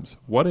homes.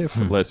 What if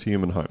less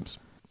human homes?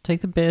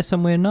 Take the bear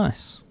somewhere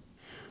nice.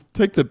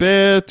 Take the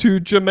bear to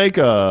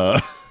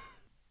Jamaica.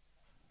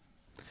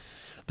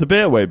 The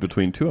bear weighed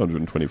between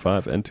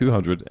 225 and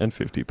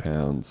 250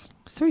 pounds.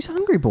 So he's a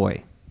hungry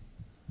boy.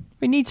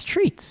 He needs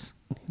treats.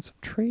 Some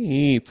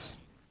treats.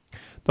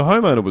 The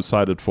homeowner was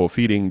cited for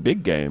feeding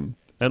big game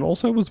and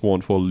also was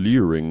warned for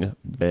luring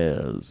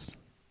bears.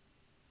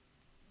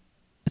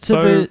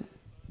 So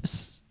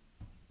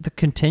the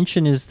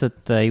contention is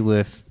that they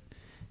were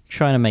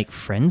trying to make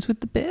friends with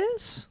the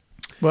bears?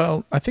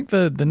 Well, I think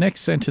the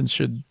next sentence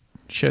should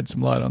shed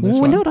some light on this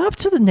Well, we're one. not up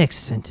to the next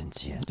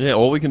sentence yet. Yeah,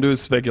 all we can do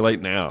is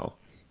speculate now.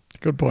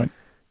 Good point.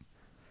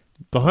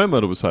 The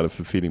homeowner was cited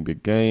for feeding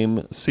big game.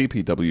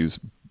 CPW's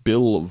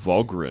Bill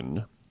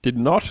Vogren did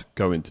not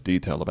go into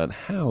detail about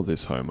how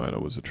this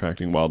homeowner was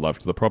attracting wildlife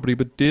to the property,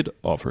 but did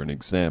offer an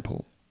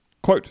example.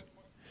 Quote,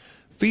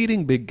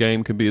 feeding big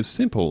game can be as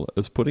simple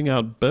as putting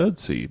out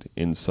birdseed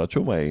in such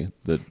a way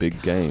that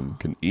big game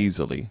can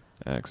easily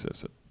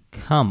access it.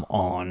 Come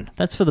on.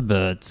 That's for the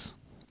birds.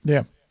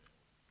 Yeah.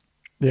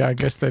 Yeah, I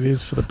guess that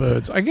is for the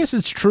birds. I guess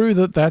it's true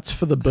that that's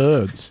for the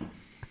birds.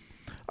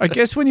 I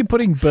guess when you're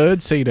putting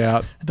bird seed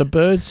out, the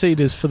bird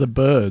seed is for the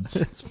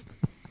birds.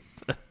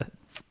 Would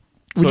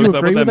So you is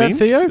agree what with that, means?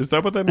 Theo? Is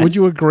that what that means? Would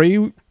you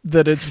agree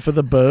that it's for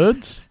the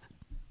birds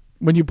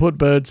when you put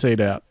bird seed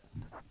out?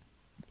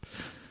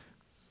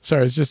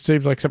 Sorry, it just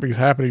seems like something's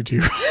happening to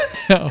you right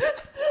now.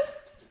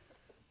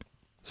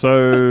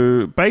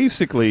 So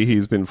basically,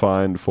 he's been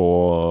fined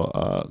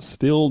for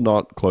still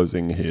not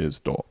closing his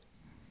door.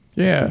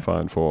 Yeah. Been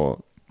fined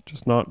for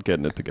just not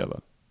getting it together.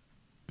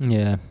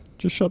 Yeah.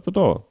 Just shut the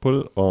door.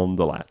 Put it on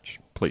the latch,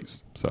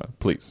 please, sir.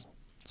 Please,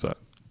 sir.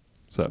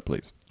 Sir,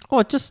 please.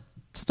 Or just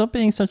stop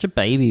being such a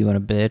baby when a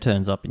bear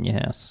turns up in your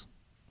house.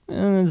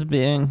 There's a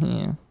bear in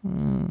here.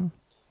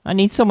 I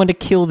need someone to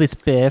kill this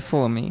bear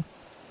for me.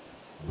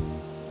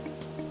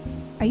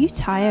 Are you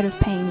tired of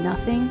paying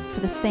nothing for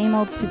the same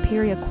old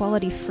superior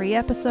quality free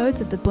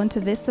episodes of the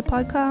Bunta Vista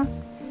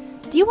podcast?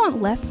 Do you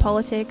want less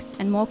politics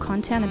and more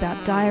content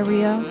about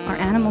diarrhea or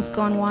animals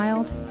gone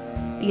wild?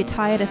 Are you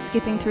tired of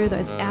skipping through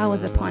those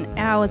hours upon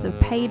hours of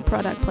paid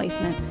product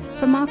placement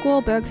for Mark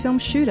Wahlberg film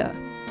Shooter?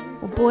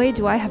 Well, boy,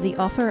 do I have the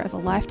offer of a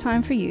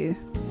lifetime for you.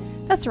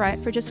 That's right,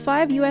 for just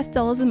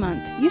 $5 a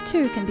month, you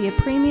too can be a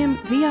premium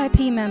VIP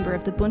member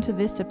of the Bunta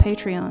Vista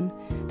Patreon.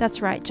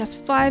 That's right, just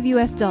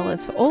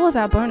 $5 for all of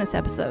our bonus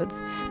episodes.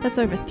 That's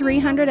over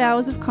 300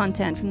 hours of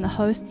content from the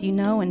hosts you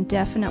know and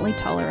definitely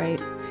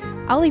tolerate.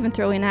 I'll even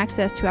throw in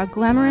access to our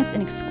glamorous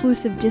and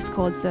exclusive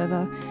Discord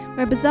server,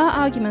 where bizarre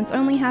arguments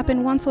only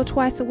happen once or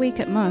twice a week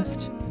at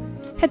most.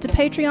 Head to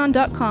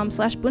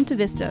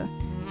patreon.com/buntavista.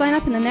 Sign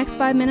up in the next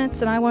 5 minutes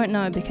and I won't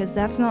know because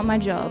that's not my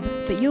job,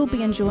 but you'll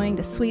be enjoying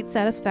the sweet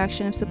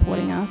satisfaction of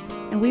supporting us,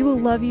 and we will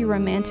love you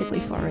romantically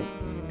for it.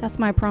 That's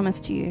my promise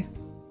to you.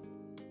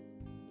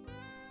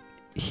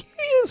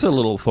 Here's a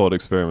little thought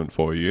experiment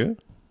for you.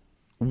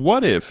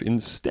 What if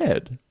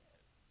instead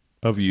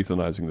of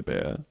euthanizing the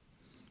bear,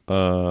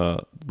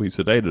 we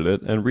sedated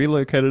it and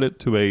relocated it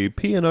to a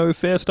P&O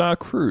Fair Star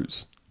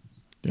cruise?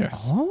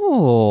 Yes.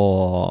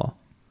 Oh.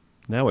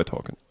 Now we're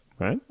talking,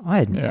 right? I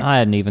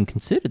hadn't even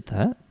considered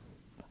that.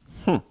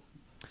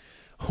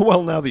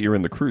 Well, now that you're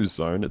in the cruise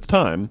zone, it's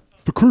time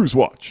for Cruise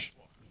Watch.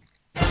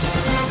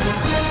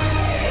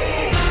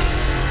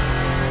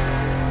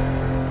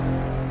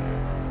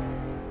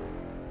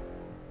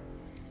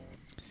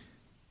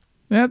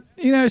 Now,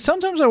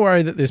 sometimes I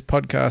worry that this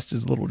podcast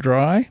is a little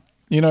dry.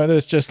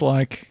 There's just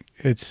like,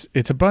 it's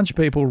a bunch of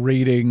people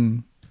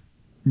reading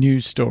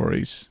news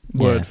stories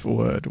word for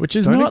word, which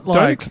is Don't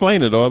not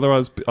explain it, or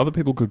otherwise other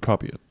people could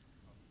copy it.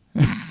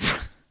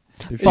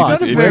 But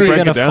not a we're very-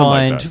 going to it down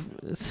like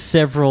find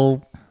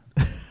several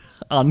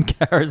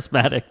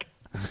uncharismatic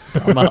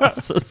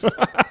dumbasses.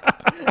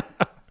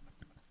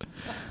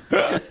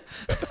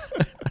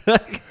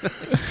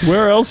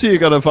 Where else are you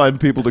going to find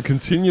people to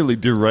continually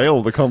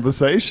derail the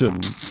conversation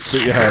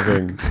that you're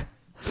having?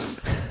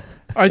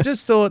 I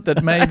just thought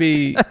that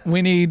maybe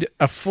we need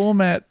a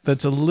format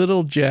that's a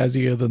little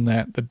jazzier than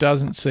that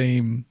doesn't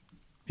seem,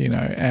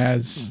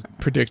 as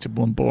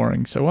predictable and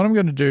boring. So what I'm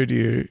going to do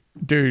to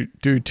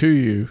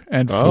you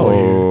and for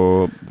you.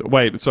 Oh,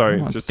 wait,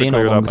 sorry. Oh, it's just to been a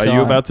clear it up, long are you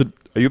time.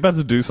 about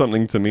to do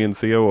something to me and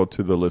Theo or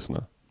to the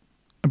listener?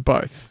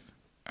 Both.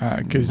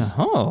 Because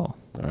Oh.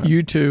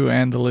 you two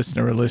and the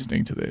listener are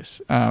listening to this.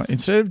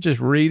 Instead of just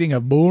reading a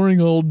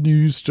boring old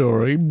news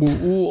story, I'm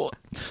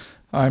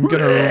going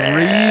to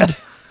read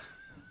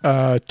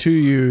to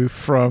you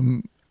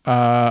from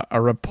a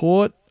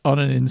report on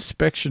an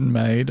inspection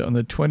made on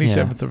the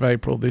 27th of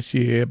April this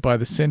year by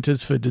the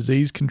Centers for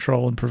Disease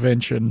Control and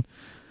Prevention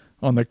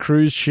on the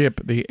cruise ship,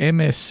 the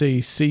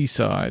MSC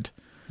Seaside.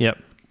 Yep.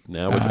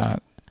 Now we're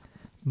done.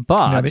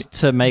 But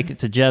Now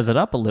to jazz it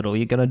up a little,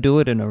 you're going to do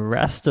it in a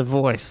Rasta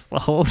voice the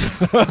whole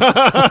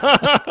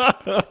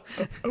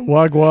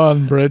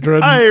Wagwan,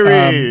 brethren.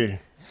 Irie!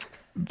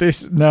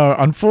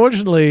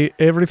 Unfortunately,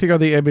 everything on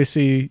the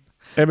MSC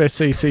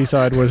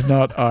Seaside was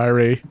not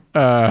Irie,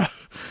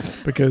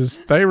 because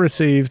they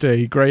received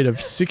a grade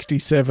of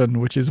 67,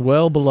 which is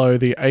well below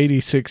the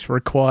 86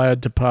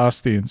 required to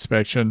pass the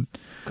inspection.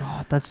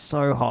 God, that's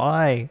so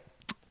high.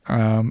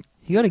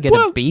 You got to get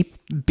well, a B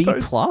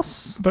those-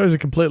 plus. Those are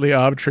completely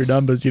arbitrary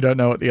numbers. You don't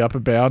know what the upper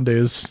bound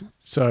is,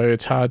 so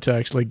it's hard to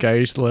actually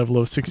gauge the level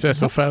of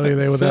success or failure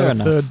there without Fair a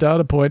enough. third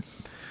data point.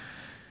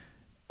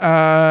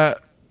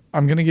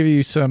 I'm going to give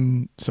you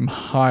some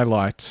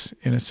highlights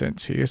in a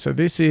sense here. So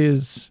this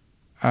is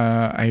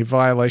a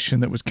violation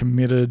that was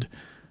committed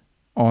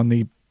on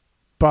the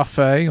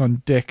buffet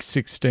on deck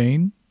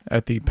 16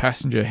 at the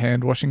passenger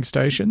hand washing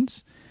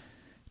stations.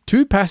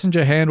 2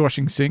 passenger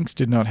hand-washing sinks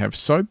did not have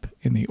soap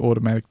in the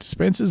automatic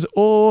dispensers,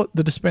 or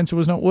the dispenser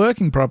was not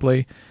working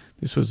properly.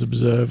 This was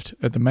observed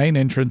at the main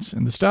entrance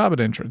and the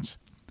starboard entrance.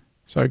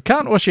 So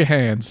can't wash your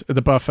hands at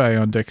the buffet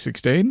on deck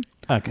 16,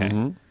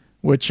 Okay.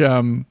 which,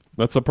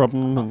 That's a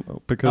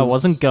problem because I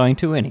wasn't going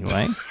to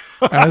anyway.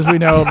 as we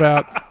know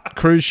about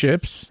cruise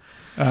ships,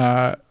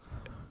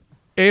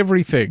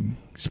 everything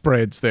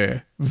spreads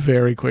there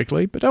very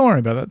quickly. But don't worry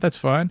about that. That's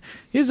fine.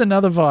 Here's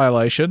another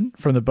violation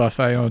from the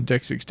buffet on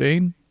deck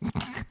 16.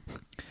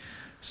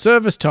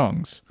 Service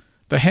tongs.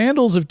 The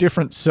handles of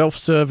different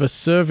self-service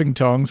serving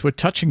tongs were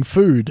touching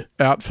food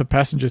out for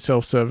passenger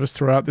self-service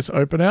throughout this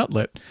open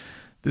outlet.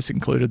 This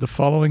included the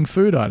following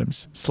food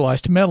items: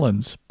 sliced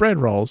melons, bread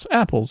rolls,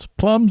 apples,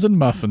 plums, and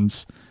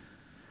muffins.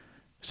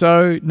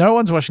 So no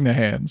one's washing their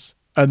hands,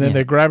 and then Yeah.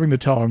 they're grabbing the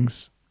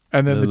tongs,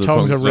 and then Yeah, the the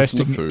tongs tongs are left in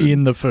the resting food.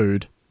 in the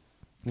food.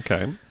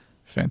 Okay.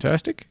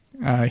 Fantastic.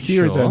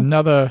 Here is Sure.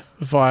 another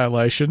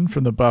violation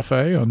from the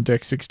buffet on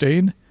deck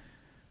 16.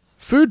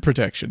 Food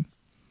protection.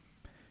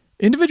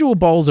 Individual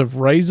bowls of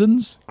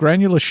raisins,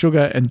 granular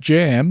sugar, and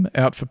jam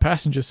out for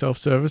passenger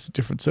self-service at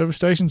different service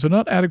stations were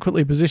not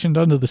adequately positioned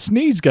under the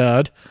sneeze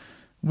guard,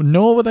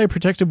 nor were they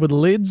protected with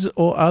lids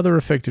or other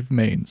effective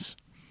means.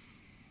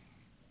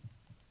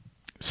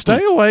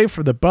 Stay away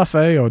from the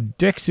buffet on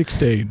deck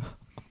 16,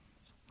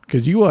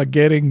 because you are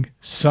getting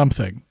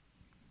something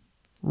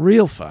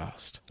real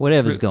fast.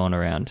 Whatever's going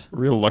around.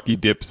 Real lucky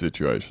dip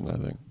situation, I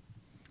think.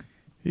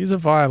 Here's a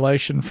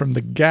violation from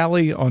the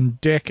galley on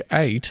deck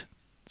 8.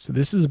 So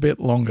this is a bit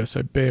longer,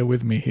 so bear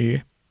with me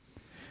here.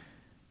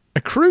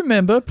 A crew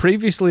member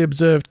previously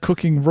observed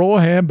cooking raw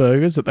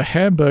hamburgers at the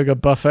hamburger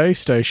buffet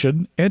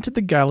station entered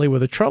the galley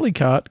with a trolley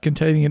cart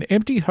containing an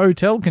empty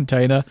hotel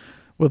container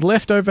with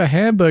leftover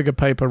hamburger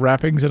paper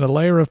wrappings and a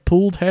layer of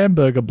pooled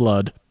hamburger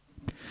blood.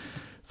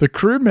 The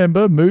crew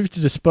member moved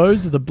to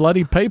dispose of the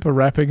bloody paper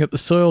wrapping at the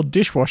soiled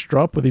dishwash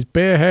drop with his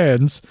bare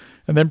hands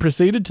and then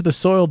proceeded to the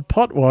soiled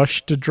pot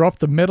wash to drop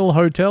the metal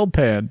hotel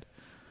pan.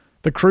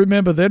 The crew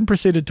member then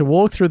proceeded to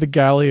walk through the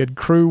galley and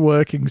crew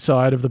working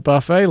side of the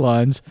buffet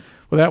lines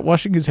without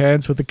washing his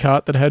hands with the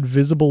cart that had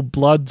visible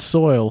blood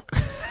soil.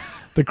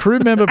 The crew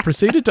member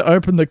proceeded to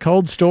open the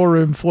cold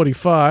storeroom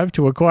 45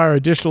 to acquire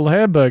additional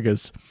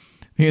hamburgers.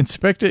 The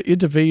inspector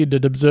intervened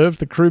and observed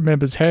the crew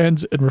member's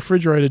hands and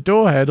refrigerator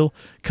door handle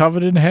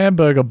covered in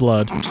hamburger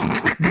blood.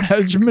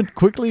 Management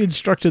quickly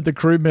instructed the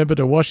crew member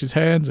to wash his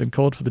hands and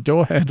called for the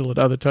door handle and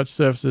other touch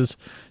surfaces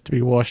to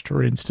be washed,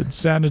 rinsed, and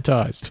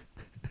sanitized.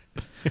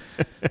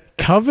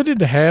 Covered in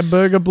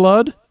hamburger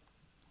blood?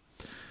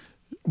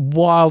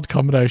 Wild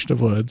combination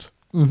of words.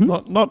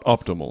 Not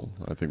optimal,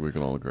 I think we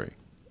can all agree.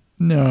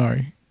 No.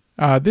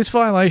 This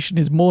violation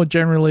is more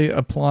generally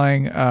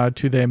applying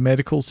to their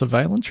medical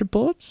surveillance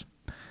reports.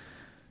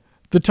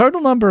 The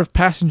total number of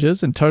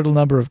passengers and total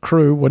number of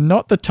crew were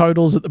not the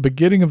totals at the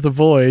beginning of the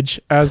voyage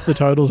as the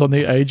totals on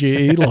the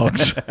AGE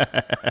logs.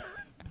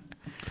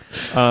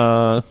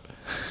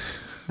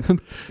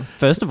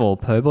 First of all,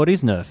 po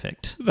body's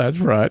perfect. That's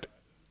right.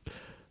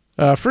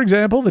 For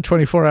example, the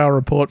 24-hour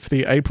report for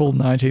the April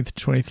 19th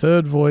to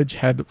 23rd voyage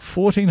had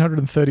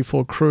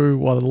 1,434 crew,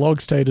 while the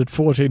log stated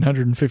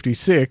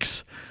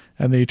 1,456,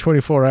 and the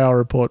 24-hour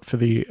report for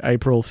the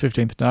April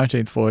 15th to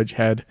 19th voyage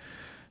had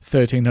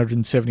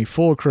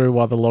 1,374 crew,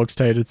 while the log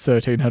stated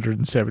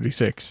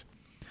 1,376.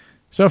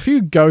 So a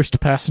few ghost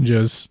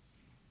passengers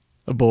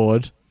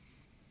aboard,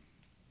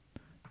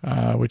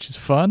 which is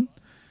fun.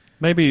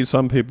 Maybe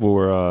some people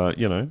were,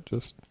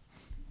 just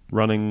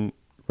running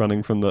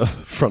from the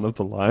front of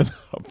the line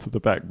up to the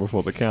back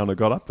before the counter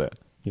got up there.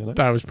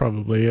 That was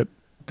probably it.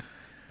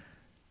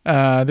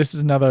 This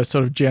is another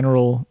sort of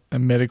general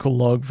medical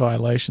log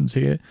violations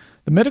here.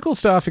 The medical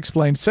staff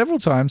explained several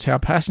times how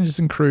passengers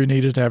and crew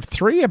needed to have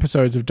 3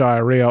 episodes of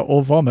diarrhea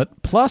or vomit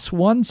plus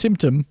 1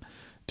 symptom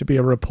to be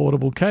a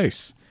reportable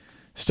case.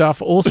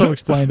 Staff also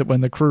explained that when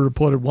the crew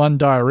reported 1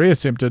 diarrhea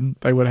symptom,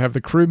 they would have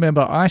the crew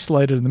member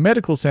isolated in the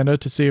medical center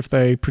to see if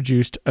they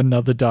produced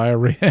another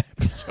diarrhea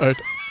episode.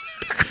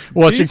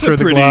 Watching These are through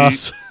the pretty-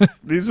 glass.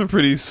 These are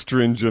pretty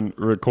stringent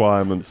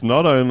requirements.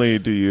 Not only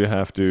do you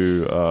have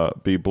to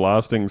be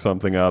blasting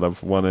something out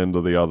of one end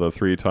or the other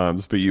 3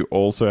 times, but you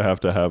also have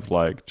to have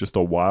just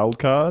a wild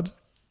card.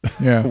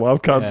 Yeah.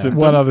 Wild card Yeah. symptom.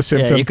 One other Yeah,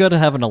 symptom. you got to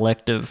have an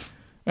elective.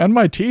 And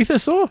my teeth are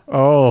sore?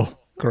 Oh,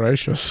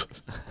 gracious.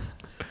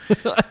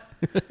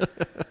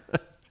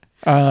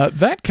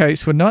 That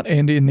case would not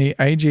end in the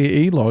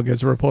AGE log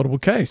as a reportable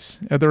case.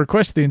 At the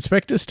request of the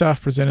inspector,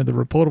 staff presented the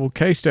reportable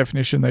case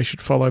definition they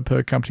should follow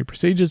per company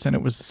procedures, and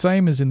it was the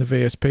same as in the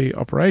VSP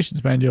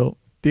operations manual.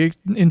 The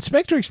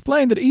inspector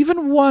explained that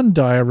even 1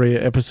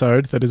 diarrhea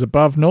episode that is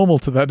above normal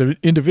to that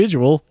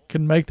individual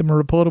can make them a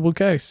reportable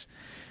case.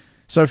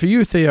 So for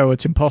you, Theo,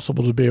 it's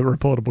impossible to be a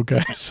reportable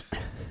case.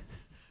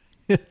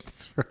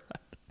 That's right.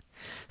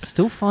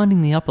 Still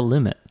finding the upper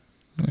limit.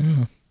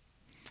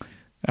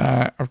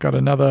 I've got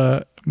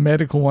another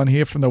medical one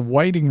here from the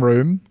waiting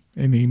room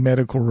in the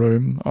medical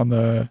room on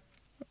the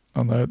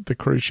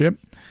cruise ship.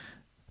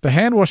 The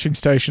hand washing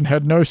station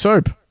had no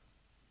soap.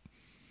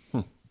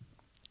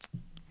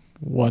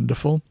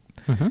 Wonderful.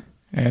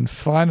 And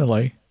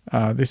finally,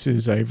 this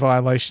is a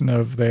violation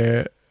of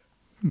their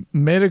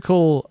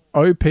medical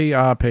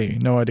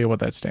OPRP. No idea what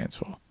that stands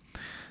for.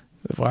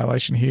 The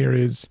violation here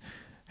is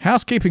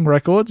housekeeping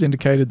records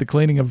indicated the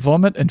cleaning of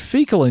vomit and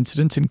fecal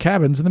incidents in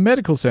cabins in the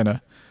medical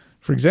center.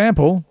 For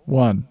example,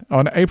 1.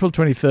 On April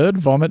 23rd,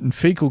 vomit and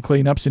fecal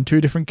cleanups in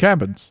 2 different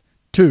cabins.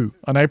 2.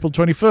 On April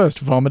 21st,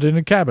 vomit in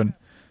a cabin.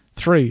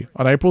 3.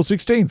 On April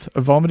 16th,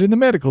 a vomit in the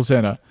medical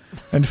center.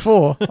 And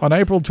 4. On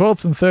April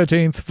 12th and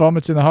 13th,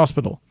 vomits in the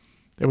hospital.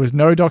 There was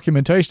no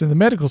documentation in the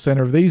medical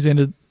center of these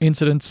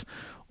incidents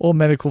or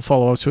medical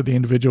follow-ups with the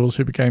individuals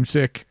who became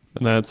sick.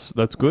 And that's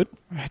good.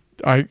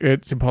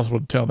 It's impossible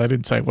to tell. They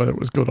didn't say whether it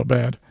was good or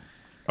bad.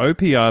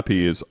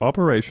 OPRP is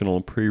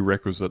Operational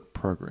Prerequisite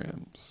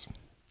Programs.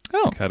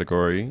 Oh,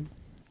 Category.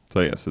 So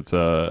yes, it's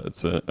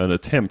an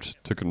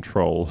attempt to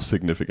control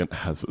significant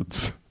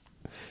hazards.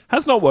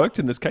 Has not worked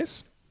in this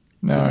case.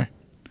 no.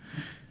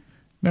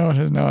 No, it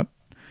has not.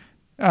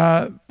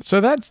 So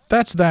that's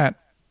that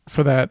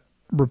for that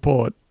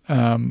report.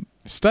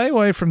 Stay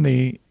away from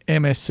the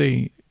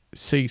MSC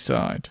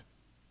Seaside.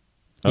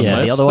 Yeah,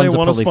 Unless the other ones they are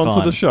want to probably sponsor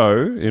fine. the show,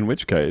 in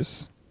which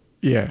case,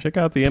 Yeah. check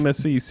out the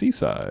MSC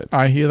Seaside.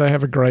 I hear they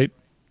have a great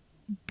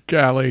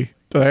galley.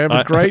 They have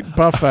a great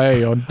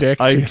buffet on deck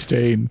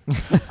 16.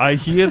 I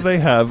hear they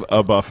have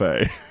a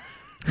buffet.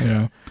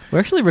 Yeah. We're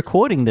actually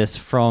recording this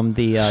from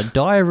the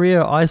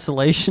diarrhea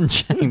isolation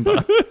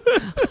chamber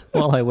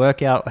while I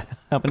work out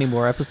how many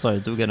more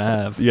episodes we're going to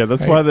have. Yeah,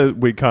 that's why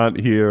we can't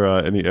hear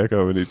any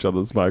echo in each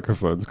other's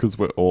microphones, because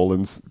we're all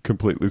in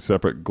completely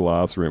separate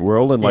glass rooms.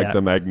 We're all in like Yeah.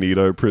 the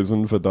Magneto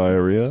prison for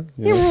diarrhea.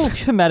 Yeah, we're all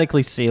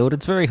hermetically sealed.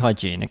 It's very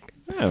hygienic.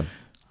 Yeah.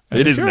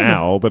 It is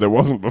now, but it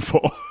wasn't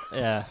before.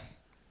 Yeah.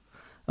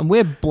 And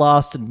we're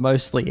blasted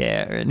mostly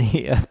air in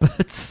here,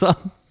 but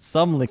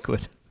some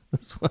liquid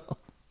as well.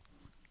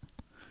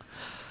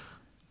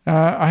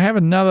 I have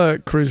another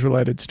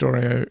cruise-related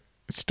story.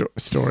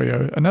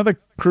 Another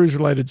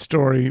cruise-related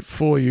story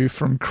for you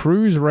from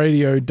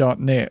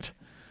cruiseradio.net.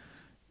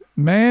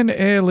 Man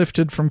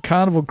airlifted from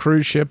Carnival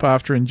cruise ship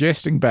after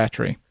ingesting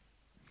battery.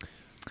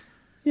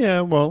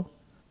 Yeah, well,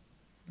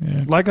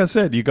 Yeah. like I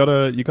said, you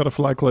gotta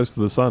fly close to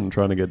the sun,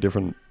 trying to get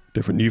different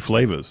new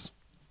flavors.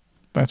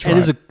 That's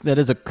right. That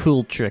is a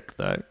cool trick,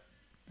 though.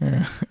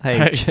 Yeah.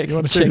 Hey, check, you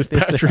want to see check this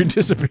this battery out.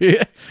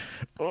 disappear?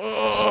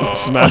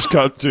 Smash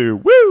cut to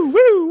woo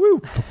woo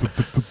woo.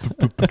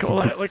 Call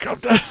a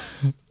helicopter.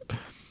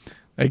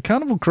 A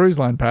Carnival Cruise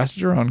Line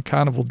passenger on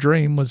Carnival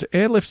Dream was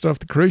airlifted off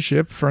the cruise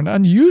ship for an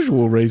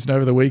unusual reason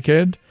over the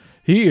weekend.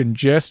 He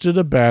ingested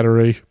a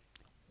battery.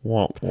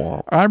 Womp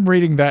womp. I'm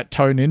reading that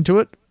tone into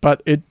it,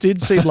 but it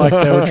did seem like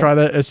they were trying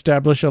to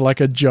establish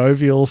a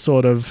jovial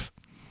sort of,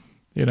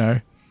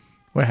 we're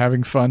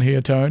having fun here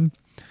tone.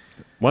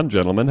 One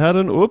gentleman had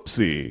an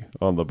oopsie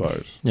on the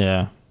boat.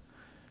 Yeah.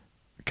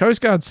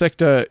 Coast Guard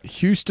Sector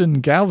Houston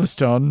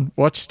Galveston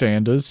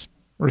watchstanders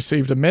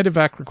received a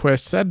medevac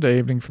request Saturday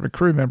evening from a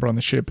crew member on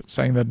the ship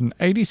saying that an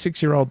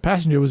 86-year-old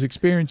passenger was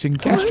experiencing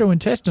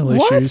gastrointestinal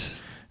issues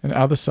and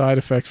other side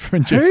effects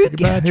from ingesting a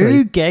battery.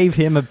 Who gave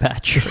him a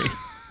battery?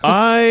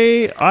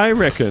 I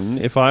reckon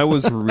if I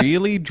was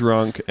really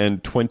drunk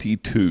and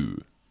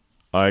 22,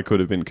 I could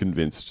have been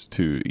convinced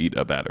to eat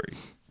a battery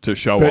to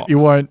show But off. you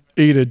won't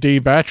eat a D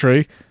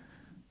battery.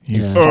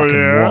 You Yeah.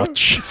 fucking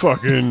watch.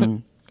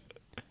 Fucking.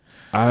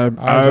 I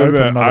Eyes open,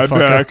 bet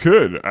motherfucker. I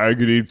could. I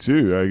could eat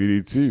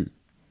two.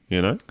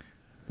 You know?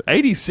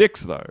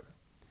 86, though.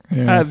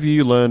 Yeah. Have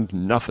you learned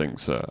nothing,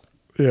 sir?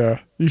 Yeah,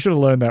 you should have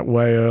learned that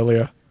way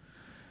earlier.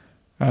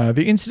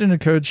 The incident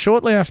occurred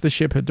shortly after the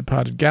ship had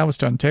departed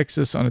Galveston,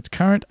 Texas, on its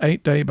current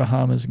 8-day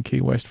Bahamas and Key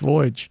West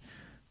voyage.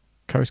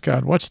 Coast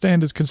Guard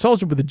watchstanders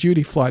consulted with a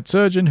duty flight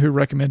surgeon who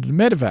recommended a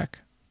medevac.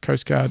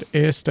 Coast Guard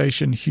Air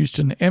Station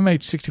Houston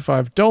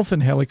MH-65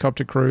 Dolphin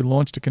helicopter crew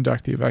launched to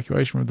conduct the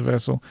evacuation of the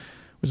vessel,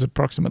 which was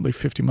approximately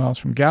 50 miles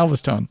from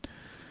Galveston.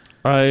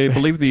 I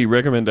believe the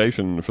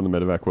recommendation from the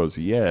medevac was,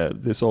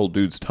 this old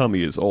dude's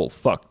tummy is all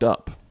fucked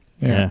up.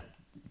 Yeah.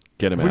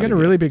 Get him If out we get of a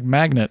here. really big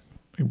magnet,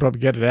 we can probably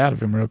get it out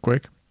of him real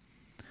quick.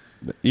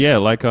 Yeah,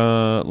 like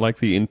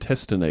the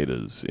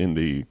intestinators in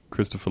the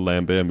Christopher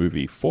Lambert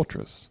movie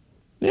Fortress.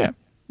 Yeah,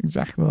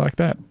 exactly like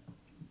that.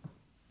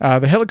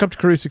 The helicopter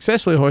crew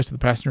successfully hoisted the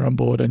passenger on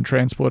board and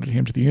transported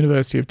him to the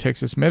University of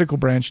Texas Medical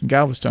Branch in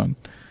Galveston.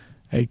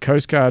 A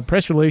Coast Guard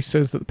press release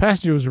says that the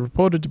passenger was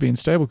reported to be in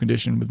stable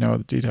condition with no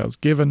other details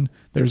given.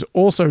 There is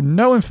also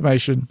no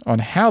information on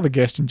how the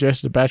guest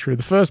ingested a battery in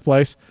the first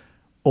place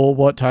or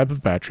what type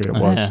of battery it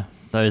was. Yeah.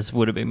 Those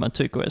would have been my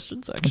two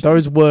questions, actually.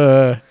 Those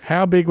were,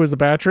 how big was the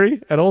battery?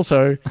 And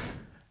also,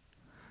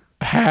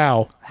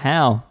 how?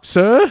 How?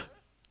 Sir?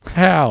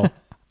 How?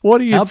 What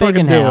are you How big fucking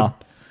and doing? how?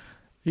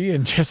 He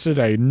ingested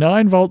a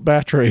 9-volt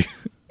battery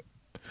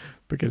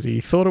because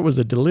he thought it was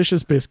a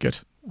delicious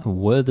biscuit. A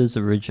Werther's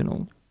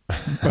original.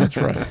 That's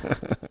right.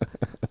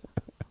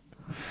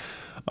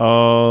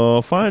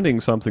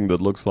 Finding something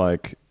that looks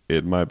like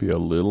it might be a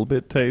little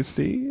bit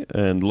tasty,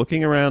 and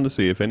looking around to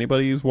see if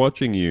anybody is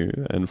watching you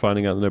and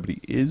finding out that nobody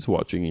is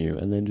watching you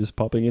and then just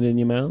popping it in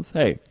your mouth,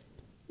 hey,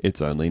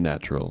 it's only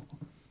natural.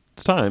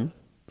 It's time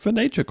for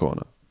Nature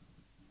Corner.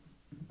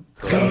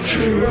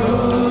 Country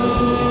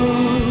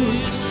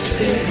roads,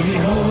 take me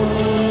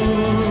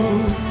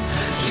home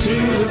to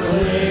the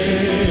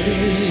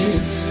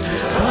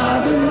place I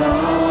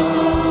belong.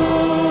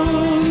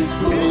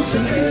 Winter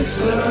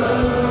Vista,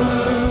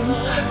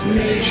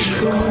 Nature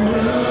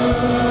Corner,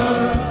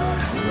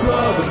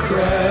 Robert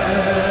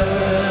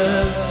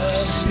Kraft,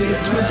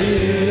 snipped my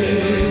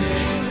dick.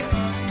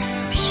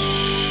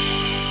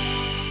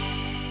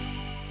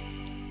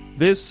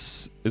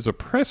 This is a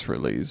press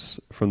release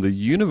from the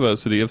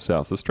University of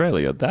South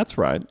Australia. That's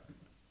right.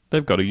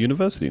 They've got a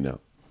university now.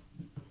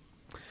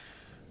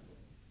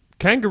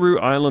 Kangaroo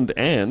Island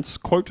ants,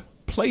 quote,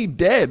 play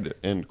dead,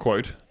 end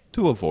quote,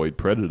 to avoid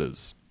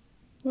predators.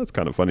 That's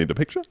kind of funny to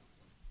picture.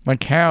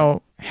 Like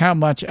how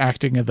much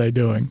acting are they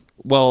doing?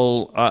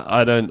 Well,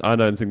 I don't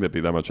think there'd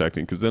be that much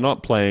acting because they're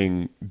not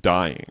playing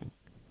dying.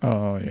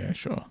 Oh yeah,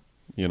 sure.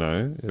 You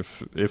know,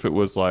 if it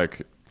was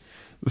like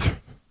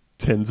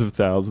tens of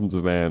thousands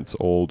of ants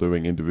all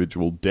doing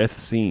individual death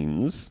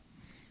scenes,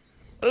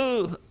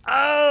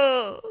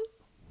 Yeah.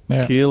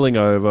 keeling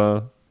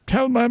over.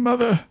 Tell my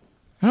mother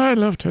I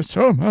loved her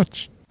so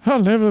much.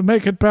 I'll never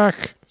make it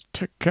back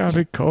to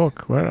County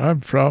Cork, where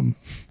I'm from.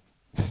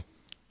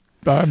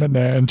 I'm an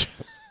ant.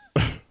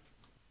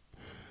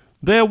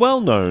 They're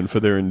well known for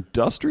their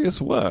industrious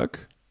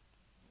work,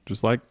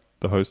 just like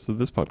the hosts of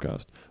this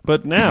podcast.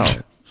 But now,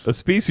 a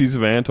species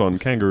of ant on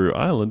Kangaroo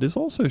Island is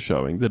also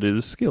showing that it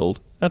is skilled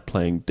at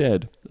playing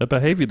dead, a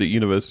behaviour that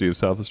University of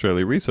South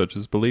Australia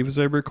researchers believe is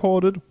a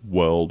recorded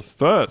world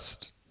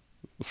first.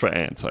 For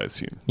ants, I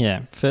assume.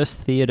 Yeah, first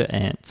theatre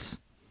ants.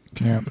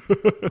 Yeah.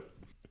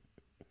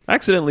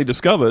 Accidentally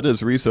discovered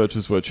as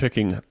researchers were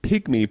checking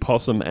pygmy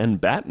possum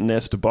and bat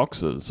nest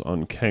boxes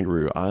on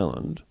Kangaroo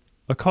Island,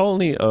 a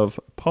colony of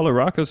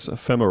Polyrhacus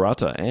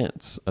femorata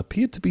ants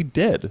appeared to be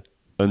dead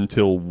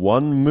until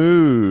one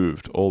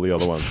moved all the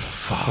other ones.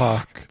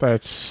 Fuck.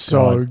 That's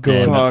so God good.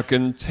 damn it.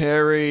 Fucking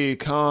Terry,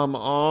 come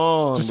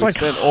on. Just we like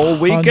spent all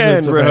weekend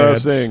hundreds of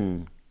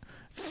rehearsing.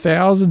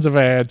 Thousands of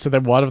ants, and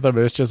then one of them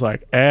is just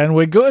like, and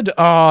we're good.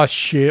 Oh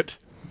shit.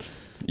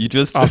 You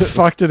just I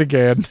fucked it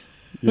again.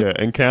 yeah,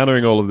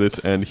 encountering all of this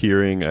and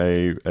hearing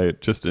a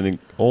just an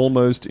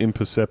almost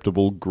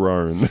imperceptible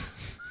groan.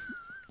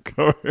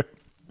 Go ahead.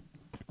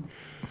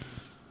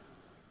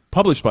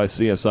 Published by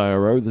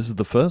CSIRO, this is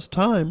the first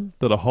time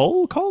that a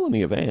whole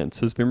colony of ants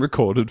has been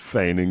recorded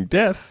feigning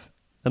death,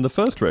 and the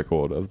first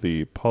record of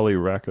the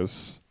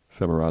Polyrhacus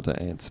femorata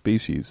ant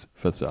species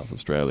for South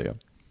Australia.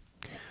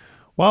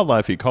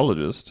 Wildlife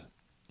ecologist,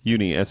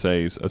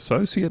 UniSA's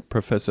Associate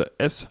Professor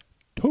S.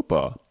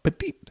 Topa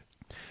Petit,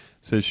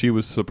 says she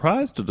was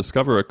surprised to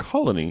discover a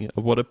colony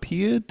of what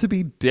appeared to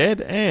be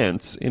dead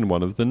ants in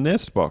one of the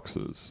nest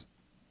boxes.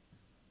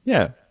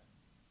 Yeah,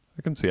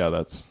 I can see how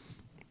that'd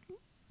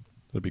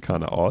be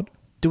kind of odd.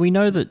 Do we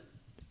know that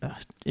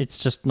it's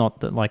just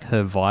not that like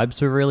her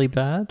vibes were really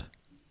bad?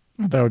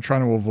 They were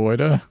trying to avoid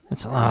her.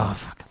 It's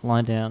fuck,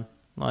 lie down,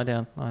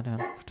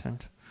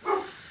 pretend.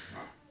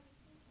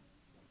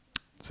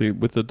 See,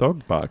 with the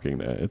dog barking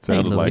there, it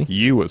sounded Louis. like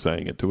you were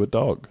saying it to a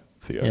dog,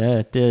 Theo. Yeah,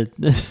 it did.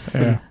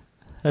 Yeah.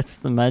 That's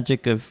the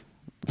magic of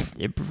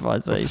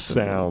improvisation.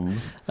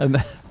 Sounds.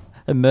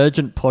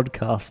 Emergent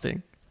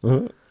podcasting.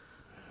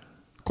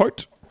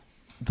 Quote,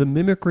 the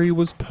mimicry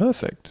was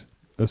perfect,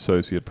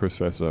 Associate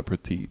Professor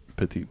Petit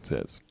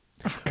says.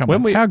 Come When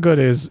on. we- How good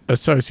is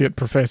Associate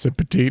Professor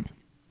Petit?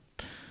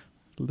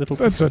 Little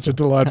That's such a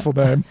delightful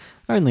name.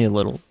 Only a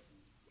little.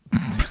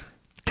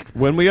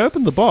 When we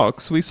opened the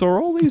box, we saw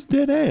all these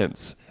dead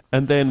ants,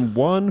 and then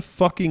one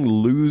fucking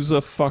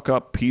loser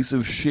fuck-up piece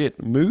of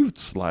shit moved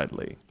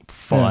slightly.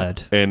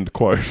 Fired. End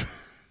quote.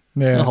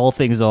 The Yeah. whole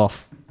thing's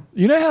off.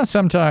 You know how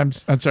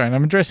sometimes, I'm sorry, and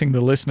I'm addressing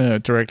the listener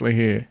directly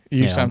here. You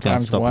Yeah, I'm gonna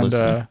sometimes stop wonder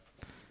listening.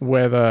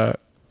 whether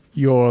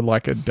you're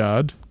like a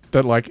dud,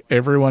 that like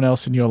everyone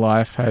else in your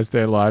life has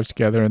their lives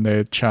together and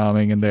they're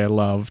charming and they're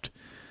loved,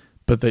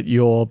 but that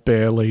you're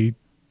barely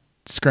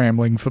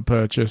scrambling for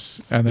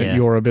purchase and that Yeah.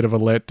 you're a bit of a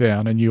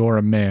letdown and you're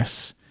a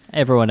mess.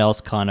 Everyone else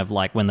kind of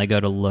like when they go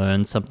to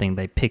learn something,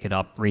 they pick it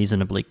up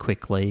reasonably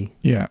quickly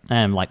Yeah.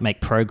 and like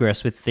make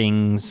progress with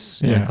things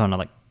in Yeah. a kind of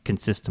like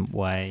consistent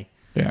way.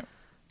 Yeah.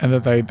 And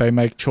that they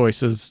make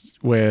choices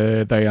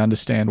where they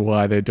understand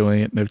why they're doing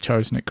it and they've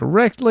chosen it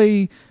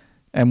correctly.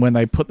 And when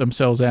they put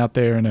themselves out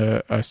there in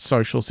a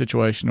social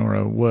situation or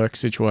a work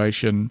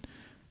situation,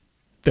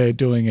 they're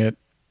doing it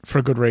for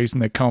a good reason.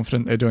 They're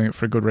confident they're doing it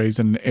for a good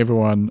reason. And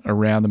everyone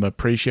around them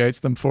appreciates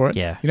them for it.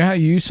 Yeah. You know how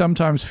you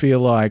sometimes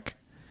feel like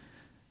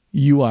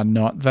you are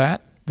not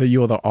that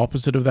you're the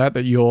opposite of that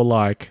you're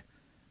like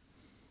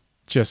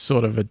just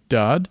sort of a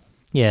dud?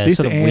 Yeah, This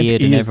it's sort of ant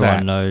weird and is everyone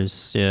that.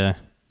 knows. Yeah.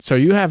 So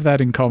you have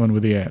that in common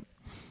with the ant.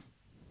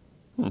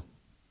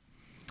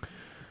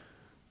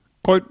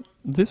 Quote,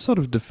 this sort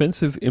of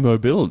defensive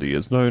immobility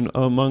is known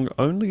among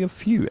only a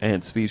few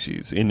ant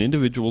species in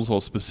individuals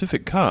or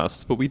specific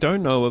castes, but we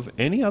don't know of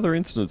any other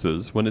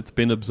instances when it's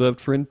been observed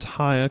for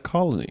entire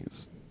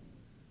colonies.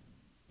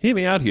 Hear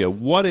me out here.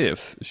 What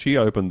if she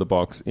opened the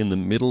box in the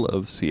middle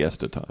of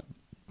siesta time?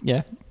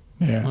 Yeah.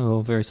 Yeah.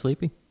 Oh, very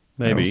sleepy.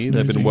 Maybe They're all they've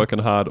been snoozing. working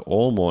hard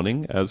all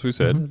morning, as we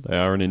said. They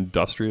are an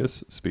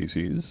industrious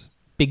species.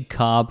 Big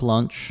carb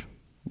lunch.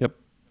 Yep.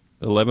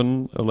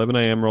 11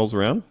 a.m. rolls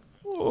around.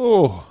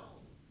 Oh,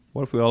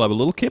 what if we all have a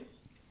little kip?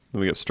 Then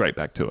we get straight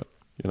back to it,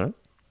 you know?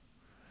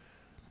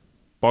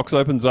 Box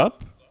opens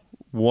up.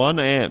 One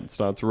ant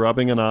starts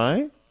rubbing an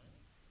eye.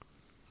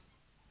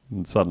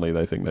 And suddenly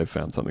they think they've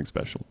found something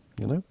special,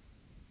 you know?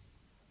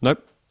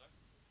 Nope.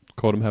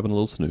 Caught him having a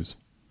little snooze.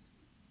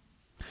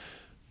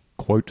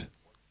 Quote,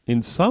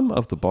 in some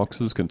of the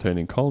boxes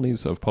containing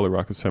colonies of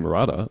Polyrhacus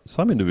femerata,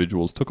 some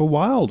individuals took a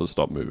while to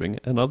stop moving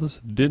and others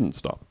didn't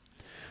stop.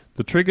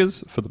 The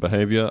triggers for the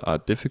behavior are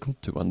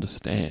difficult to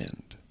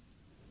understand.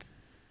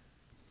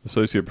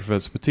 Associate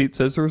Professor Petit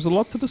says there is a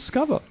lot to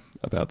discover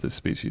about this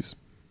species.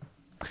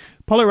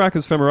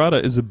 Polyrhacus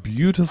femerata is a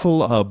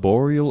beautiful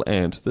arboreal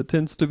ant that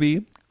tends to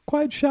be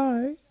quite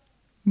shy,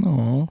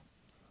 Oh.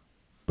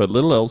 but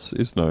little else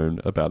is known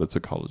about its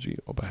ecology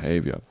or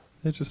behavior.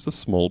 They're just a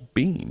small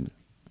bean.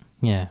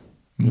 Yeah.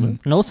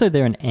 Mm. And also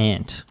they're an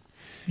ant.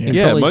 Yeah. You'd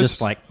Yeah, probably most-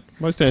 just like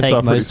Most ants take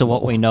are pretty most of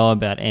what small. we know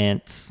about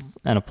ants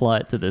and apply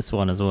it to this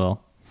one as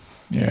well.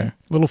 Yeah.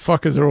 Little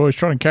fuckers are always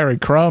trying to carry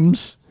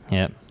crumbs.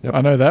 Yep. Yep.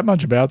 I know that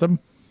much about them.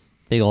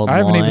 Big old I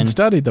haven't line. even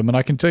studied them, and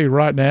I can tell you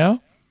right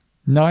now,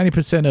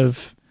 90%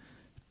 of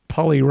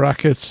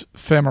Polyrhacus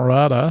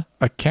femerata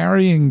are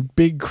carrying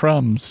big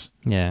crumbs.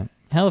 Yeah.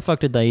 How the fuck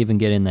did they even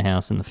get in the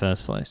house in the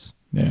first place?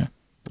 Yeah.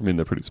 I mean,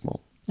 they're pretty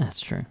small.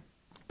 That's true.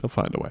 They'll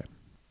find a way.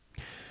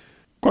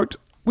 Quote,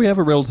 we have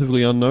a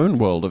relatively unknown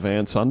world of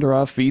ants under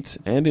our feet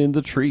and in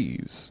the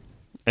trees.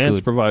 Ants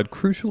Good. provide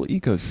crucial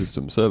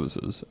ecosystem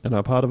services and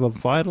are part of a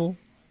vital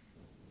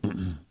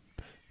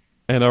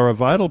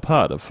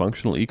part of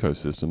functional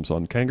ecosystems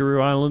on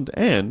Kangaroo Island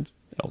and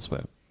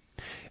elsewhere.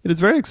 It is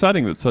very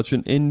exciting that such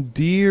an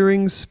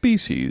endearing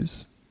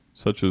species,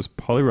 such as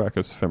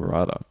Polyrhacus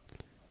femerata,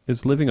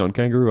 is living on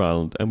Kangaroo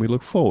Island, and we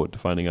look forward to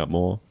finding out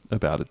more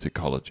about its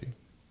ecology.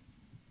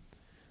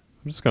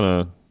 I'm just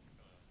gonna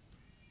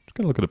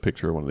look at a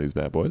picture of one of these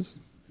bad boys.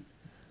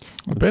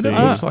 I bet it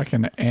see. looks like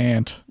an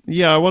ant.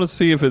 Yeah, I want to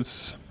see if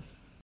it's.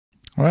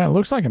 Wow, it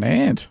looks like an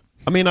ant.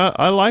 I mean,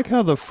 I like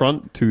how the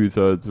front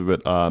 2/3 of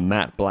it are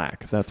matte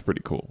black. That's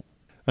pretty cool.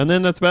 And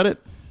then that's about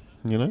it.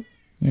 You know?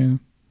 Yeah.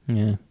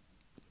 Yeah.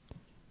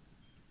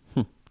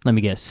 Let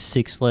me guess.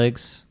 6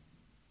 legs.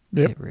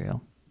 Yep. Get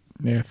real.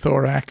 Yeah,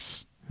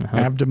 thorax, Uh-huh.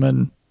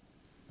 abdomen,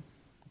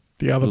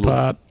 the other Little-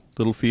 part.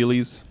 Little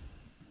feelies.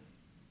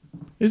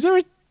 Is there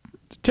a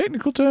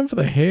technical term for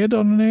the head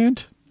on an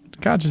ant?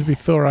 It can't just be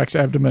thorax,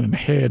 abdomen, and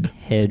head.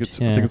 I Head.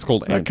 think it's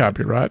called That ant can't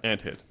be right.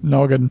 ant head.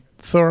 Noggin.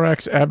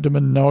 Thorax,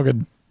 abdomen,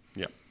 noggin.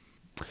 Yeah.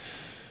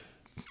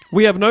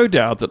 We have no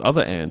doubt that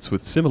other ants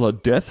with similar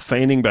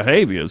death-feigning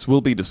behaviors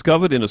will be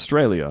discovered in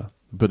Australia,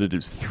 but it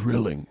is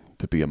thrilling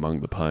to be among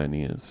the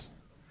pioneers.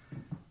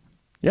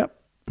 Yep.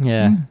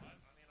 Yeah.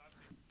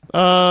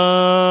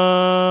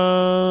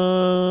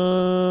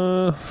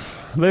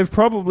 They've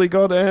probably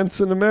got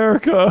ants in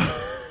America.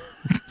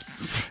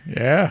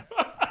 Yeah.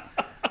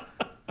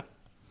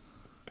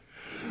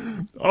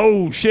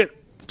 Oh, shit.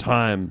 It's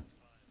time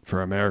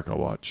for America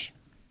Watch.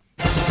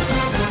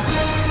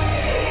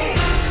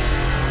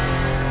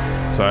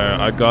 So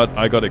I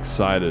got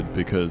excited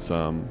because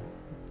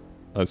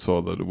I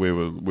saw that we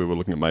were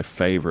looking at my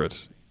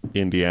favorite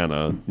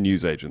Indiana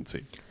news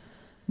agency.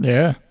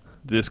 Yeah.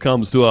 This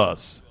comes to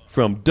us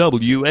from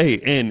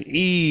WANE,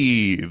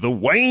 the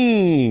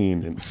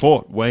Wayne in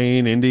Fort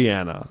Wayne,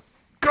 Indiana.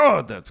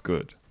 God, that's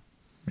good.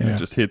 Yeah. It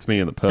just hits me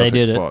in the perfect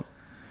did it. spot.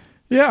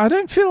 Yeah, I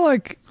don't feel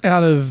like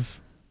out of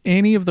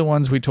any of the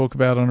ones we talk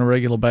about on a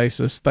regular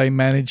basis, they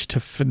manage to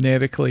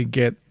phonetically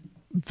get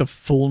the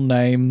full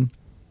name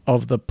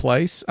of the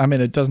place. I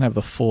mean, it doesn't have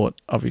the fort,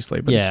 obviously,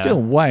 but it's Yeah.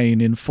 still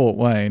Wayne in Fort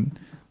Wayne.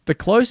 The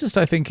closest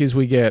I think is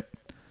we get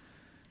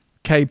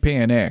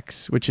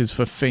KPNX, which is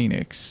for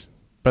Phoenix,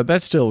 but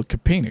that's still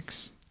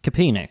Kapeenix.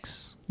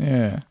 Kapeenix.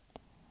 Yeah.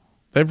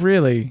 They've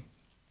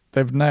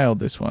nailed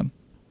this one.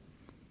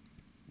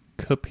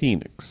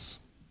 Kapeenix.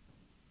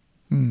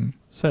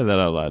 Say that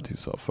out loud to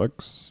yourself,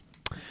 folks.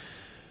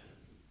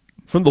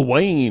 From the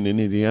Wayne in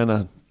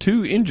Indiana,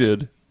 2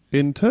 injured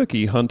in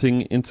turkey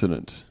hunting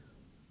incident.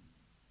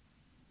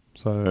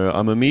 So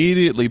I'm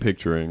immediately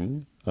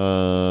picturing,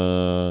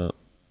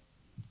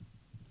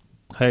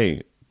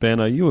 hey, Ben,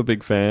 are you a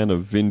big fan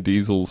of Vin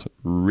Diesel's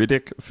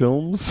Riddick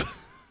films?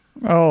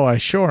 Oh, I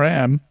sure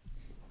am.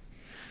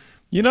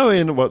 You know,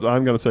 in what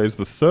I'm going to say is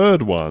the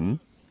third one,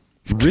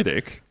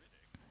 Riddick.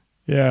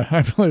 Yeah,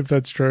 I believe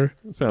that's true.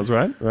 Sounds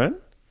right, right?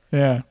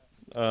 Yeah.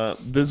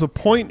 There's a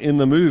point in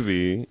the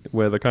movie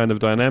where the kind of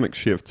dynamic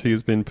shifts. He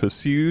has been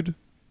pursued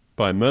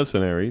by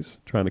mercenaries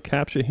trying to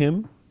capture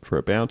him for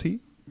a bounty.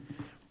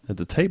 And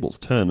the tables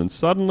turn, and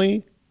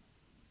suddenly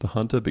the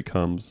hunter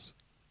becomes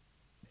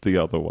the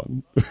other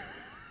one.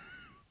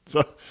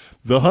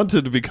 the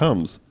hunted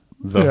becomes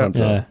the Yeah.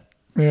 hunter.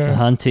 Yeah. Yeah. The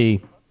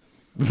hunty.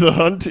 The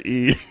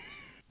huntee.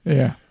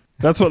 Yeah.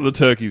 That's what the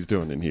turkey's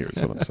doing in here,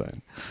 is what I'm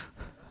saying.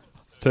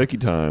 It's turkey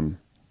time.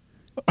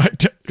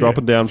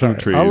 Dropping down from the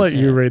trees. I'll let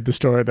you read the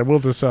story, then we'll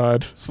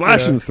decide.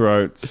 Slashing Yeah.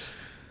 throats.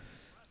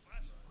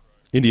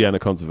 Indiana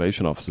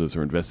conservation officers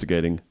are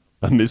investigating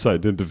a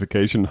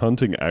misidentification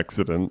hunting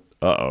accident.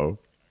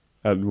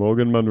 At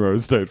Morgan Monroe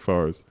State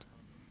Forest.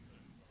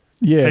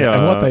 Yeah, Hey,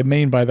 and what they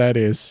mean by that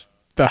is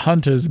the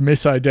hunters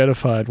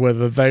misidentified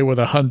whether they were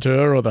the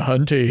hunter or the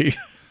huntee.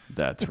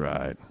 That's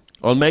right.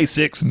 On May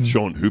 6th,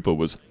 Sean Hooper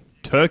was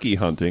turkey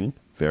hunting,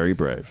 very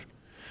brave,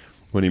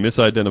 when he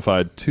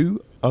misidentified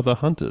two other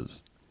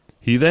hunters.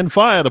 He then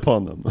fired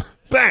upon them.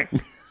 Bang!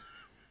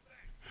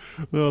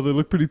 Oh, they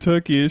look pretty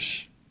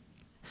turkey-ish.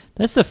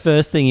 That's the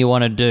first thing you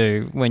want to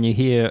do when you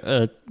hear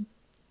a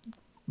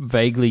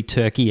vaguely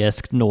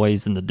turkey-esque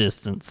noise in the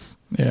distance.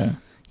 Yeah.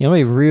 You want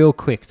to be real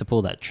quick to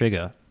pull that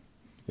trigger.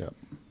 Yeah.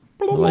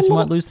 Otherwise, you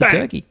might lose the Bang!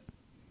 turkey.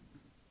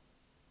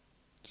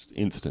 Just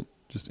instant,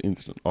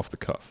 off the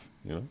cuff,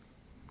 you know?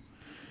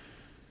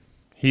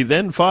 He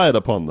then fired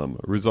upon them,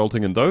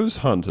 resulting in those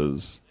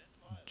hunters,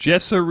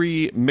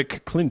 Jessery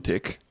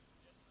McClintic.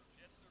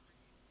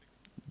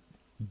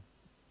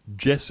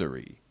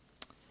 Jessery.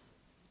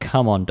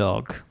 Come on,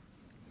 dog.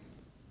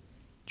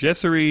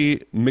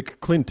 Jessery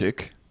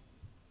McClintic,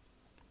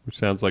 which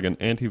sounds like an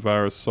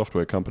antivirus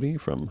software company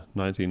from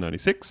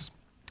 1996,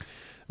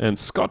 and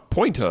Scott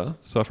Pointer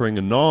suffering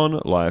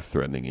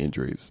non-life-threatening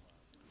injuries.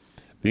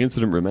 The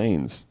incident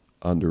remains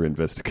under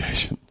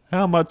investigation.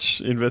 How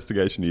much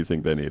investigation do you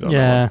think they need on that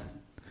Yeah. one?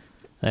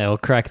 They'll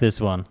crack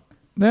this one.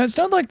 Now, it's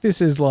not like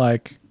this is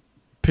like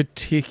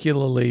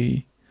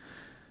particularly.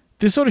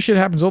 This sort of shit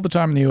happens all the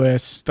time in the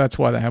US. That's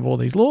why they have all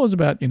these laws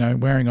about,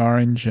 wearing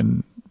orange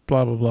and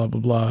blah, blah, blah, blah,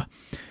 blah.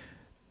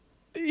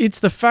 It's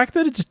the fact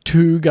that it's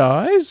two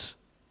guys.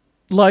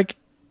 Like,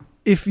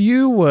 if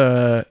you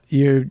were,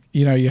 you're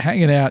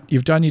hanging out,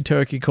 you've done your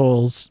turkey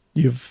calls,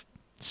 you've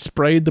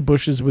sprayed the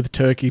bushes with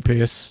turkey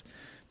piss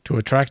to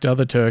attract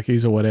other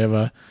turkeys or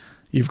whatever,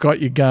 you've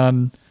got your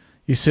gun,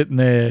 you're sitting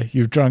there,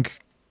 you've drunk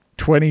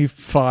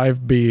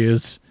 25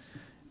 beers,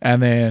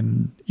 and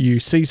then you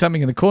see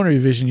something in the corner of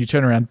your vision, you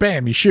turn around,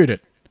 bam, you shoot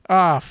it.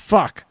 Ah,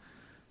 fuck.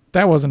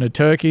 That wasn't a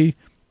turkey.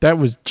 That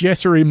was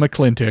Jessery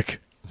McClintic.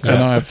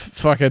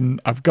 And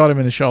I've got him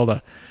in the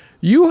shoulder.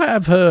 You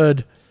have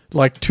heard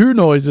like two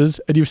noises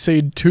and you've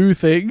seen two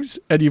things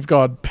and you've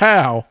gone,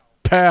 pow,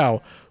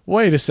 pow.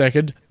 Wait a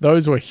second.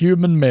 Those were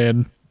human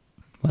men.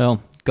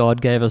 Well,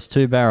 God gave us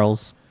two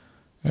barrels.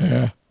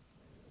 Yeah.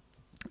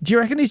 Do you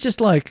reckon he's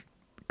just like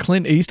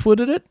Clint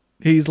Eastwood at it?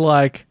 He's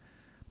like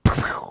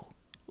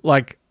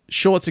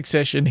short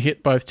succession,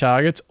 hit both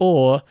targets,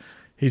 or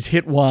he's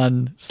hit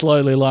one,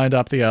 slowly lined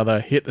up the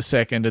other, hit the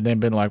second, and then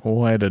been like,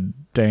 wait a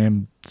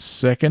damn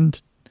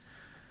second.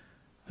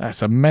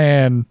 That's a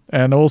man.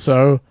 And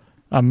also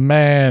a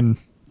man.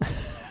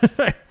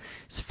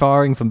 It's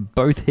firing from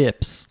both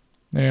hips.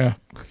 Yeah.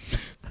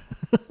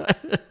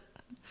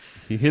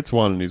 He hits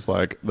one and he's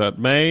like, that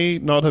may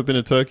not have been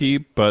a turkey,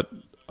 but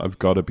I've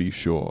got to be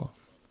sure.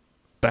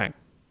 Bang.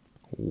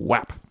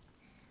 Whap.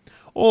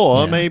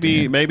 Or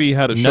maybe he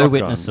had a shotgun. No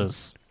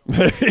witnesses.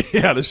 He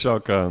had a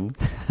shotgun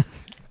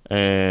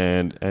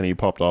and he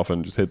popped off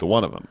and just hit the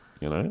one of them,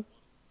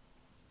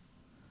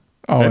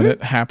 Oh, and Maybe?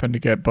 it happened to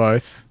get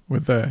both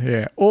with the,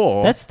 yeah.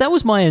 Or, That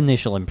was my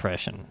initial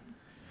impression.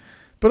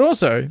 but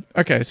also,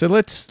 okay, so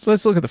let's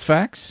look at the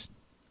facts.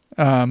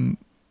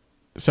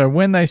 So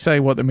when they say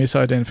what the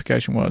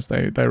misidentification was,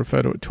 they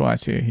refer to it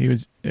twice here.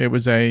 It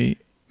was a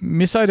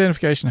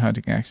misidentification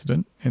hunting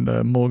accident in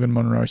the Morgan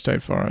Monroe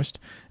State Forest,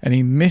 and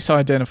he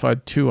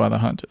misidentified two other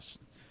hunters.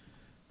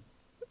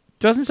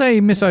 Doesn't say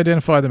he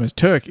misidentified them as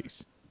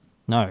turkeys.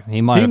 No,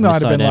 he might have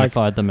been like-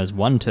 misidentified them as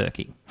one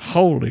turkey.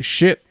 Holy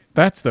shit!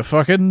 That's the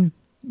fucking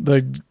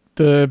the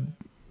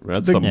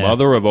That's the Yeah.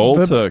 mother of all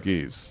The-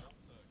 turkeys.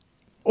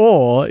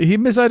 or he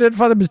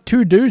misidentified them as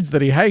two dudes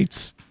that he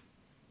hates.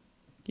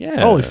 Yeah.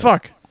 Holy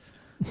fuck!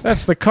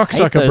 That's the Hate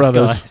cocksucker those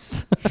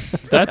brothers. guys.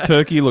 That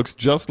turkey looks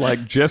just like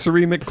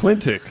Jessery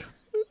McClintic.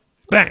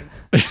 Bang.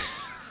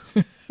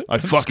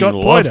 I'd fucking Scott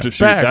love Pointer. to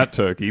shoot Bang. that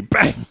turkey.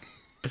 Bang.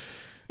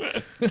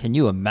 Can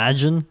you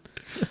imagine?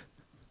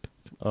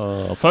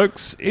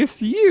 Folks,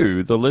 if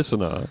you, the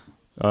listener,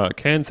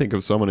 can think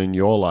of someone in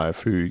your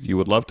life who you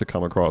would love to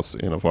come across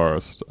in a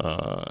forest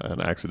and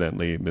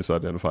accidentally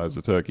misidentify as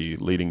a turkey,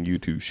 leading you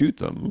to shoot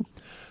them,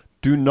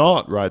 do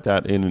not write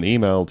that in an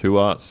email to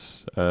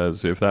us,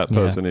 as if that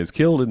person is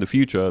killed in the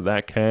future,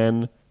 that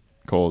can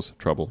cause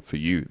trouble for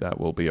you. That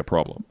will be a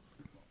problem.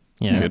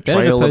 Yeah, A better to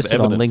trail of post it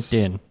on evidence.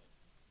 LinkedIn.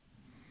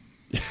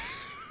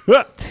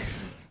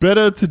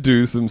 Better to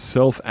do some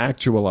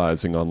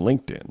self-actualizing on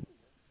LinkedIn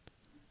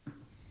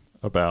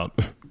about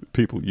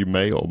people you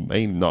may or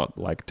may not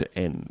like to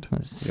end. You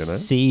know?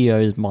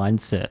 CEO's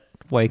mindset.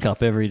 Wake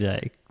up every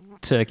day.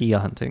 Turkey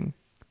hunting.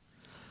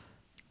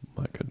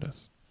 My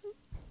goodness.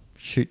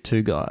 Shoot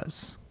two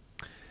guys.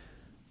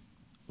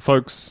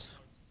 Folks,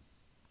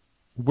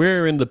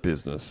 we're in the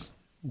business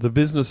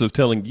of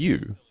telling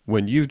you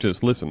when you've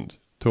just listened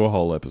to a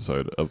whole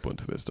episode of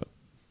Bunta Vista.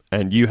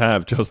 And you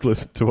have just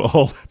listened to a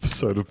whole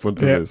episode of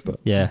Bunta Yep. Vista.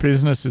 Yeah.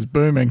 Business is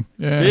booming.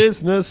 Yeah.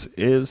 Business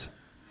is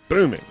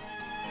booming.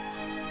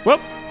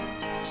 Well,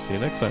 see you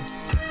next time.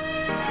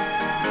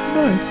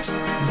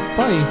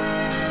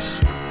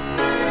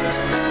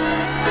 Bye.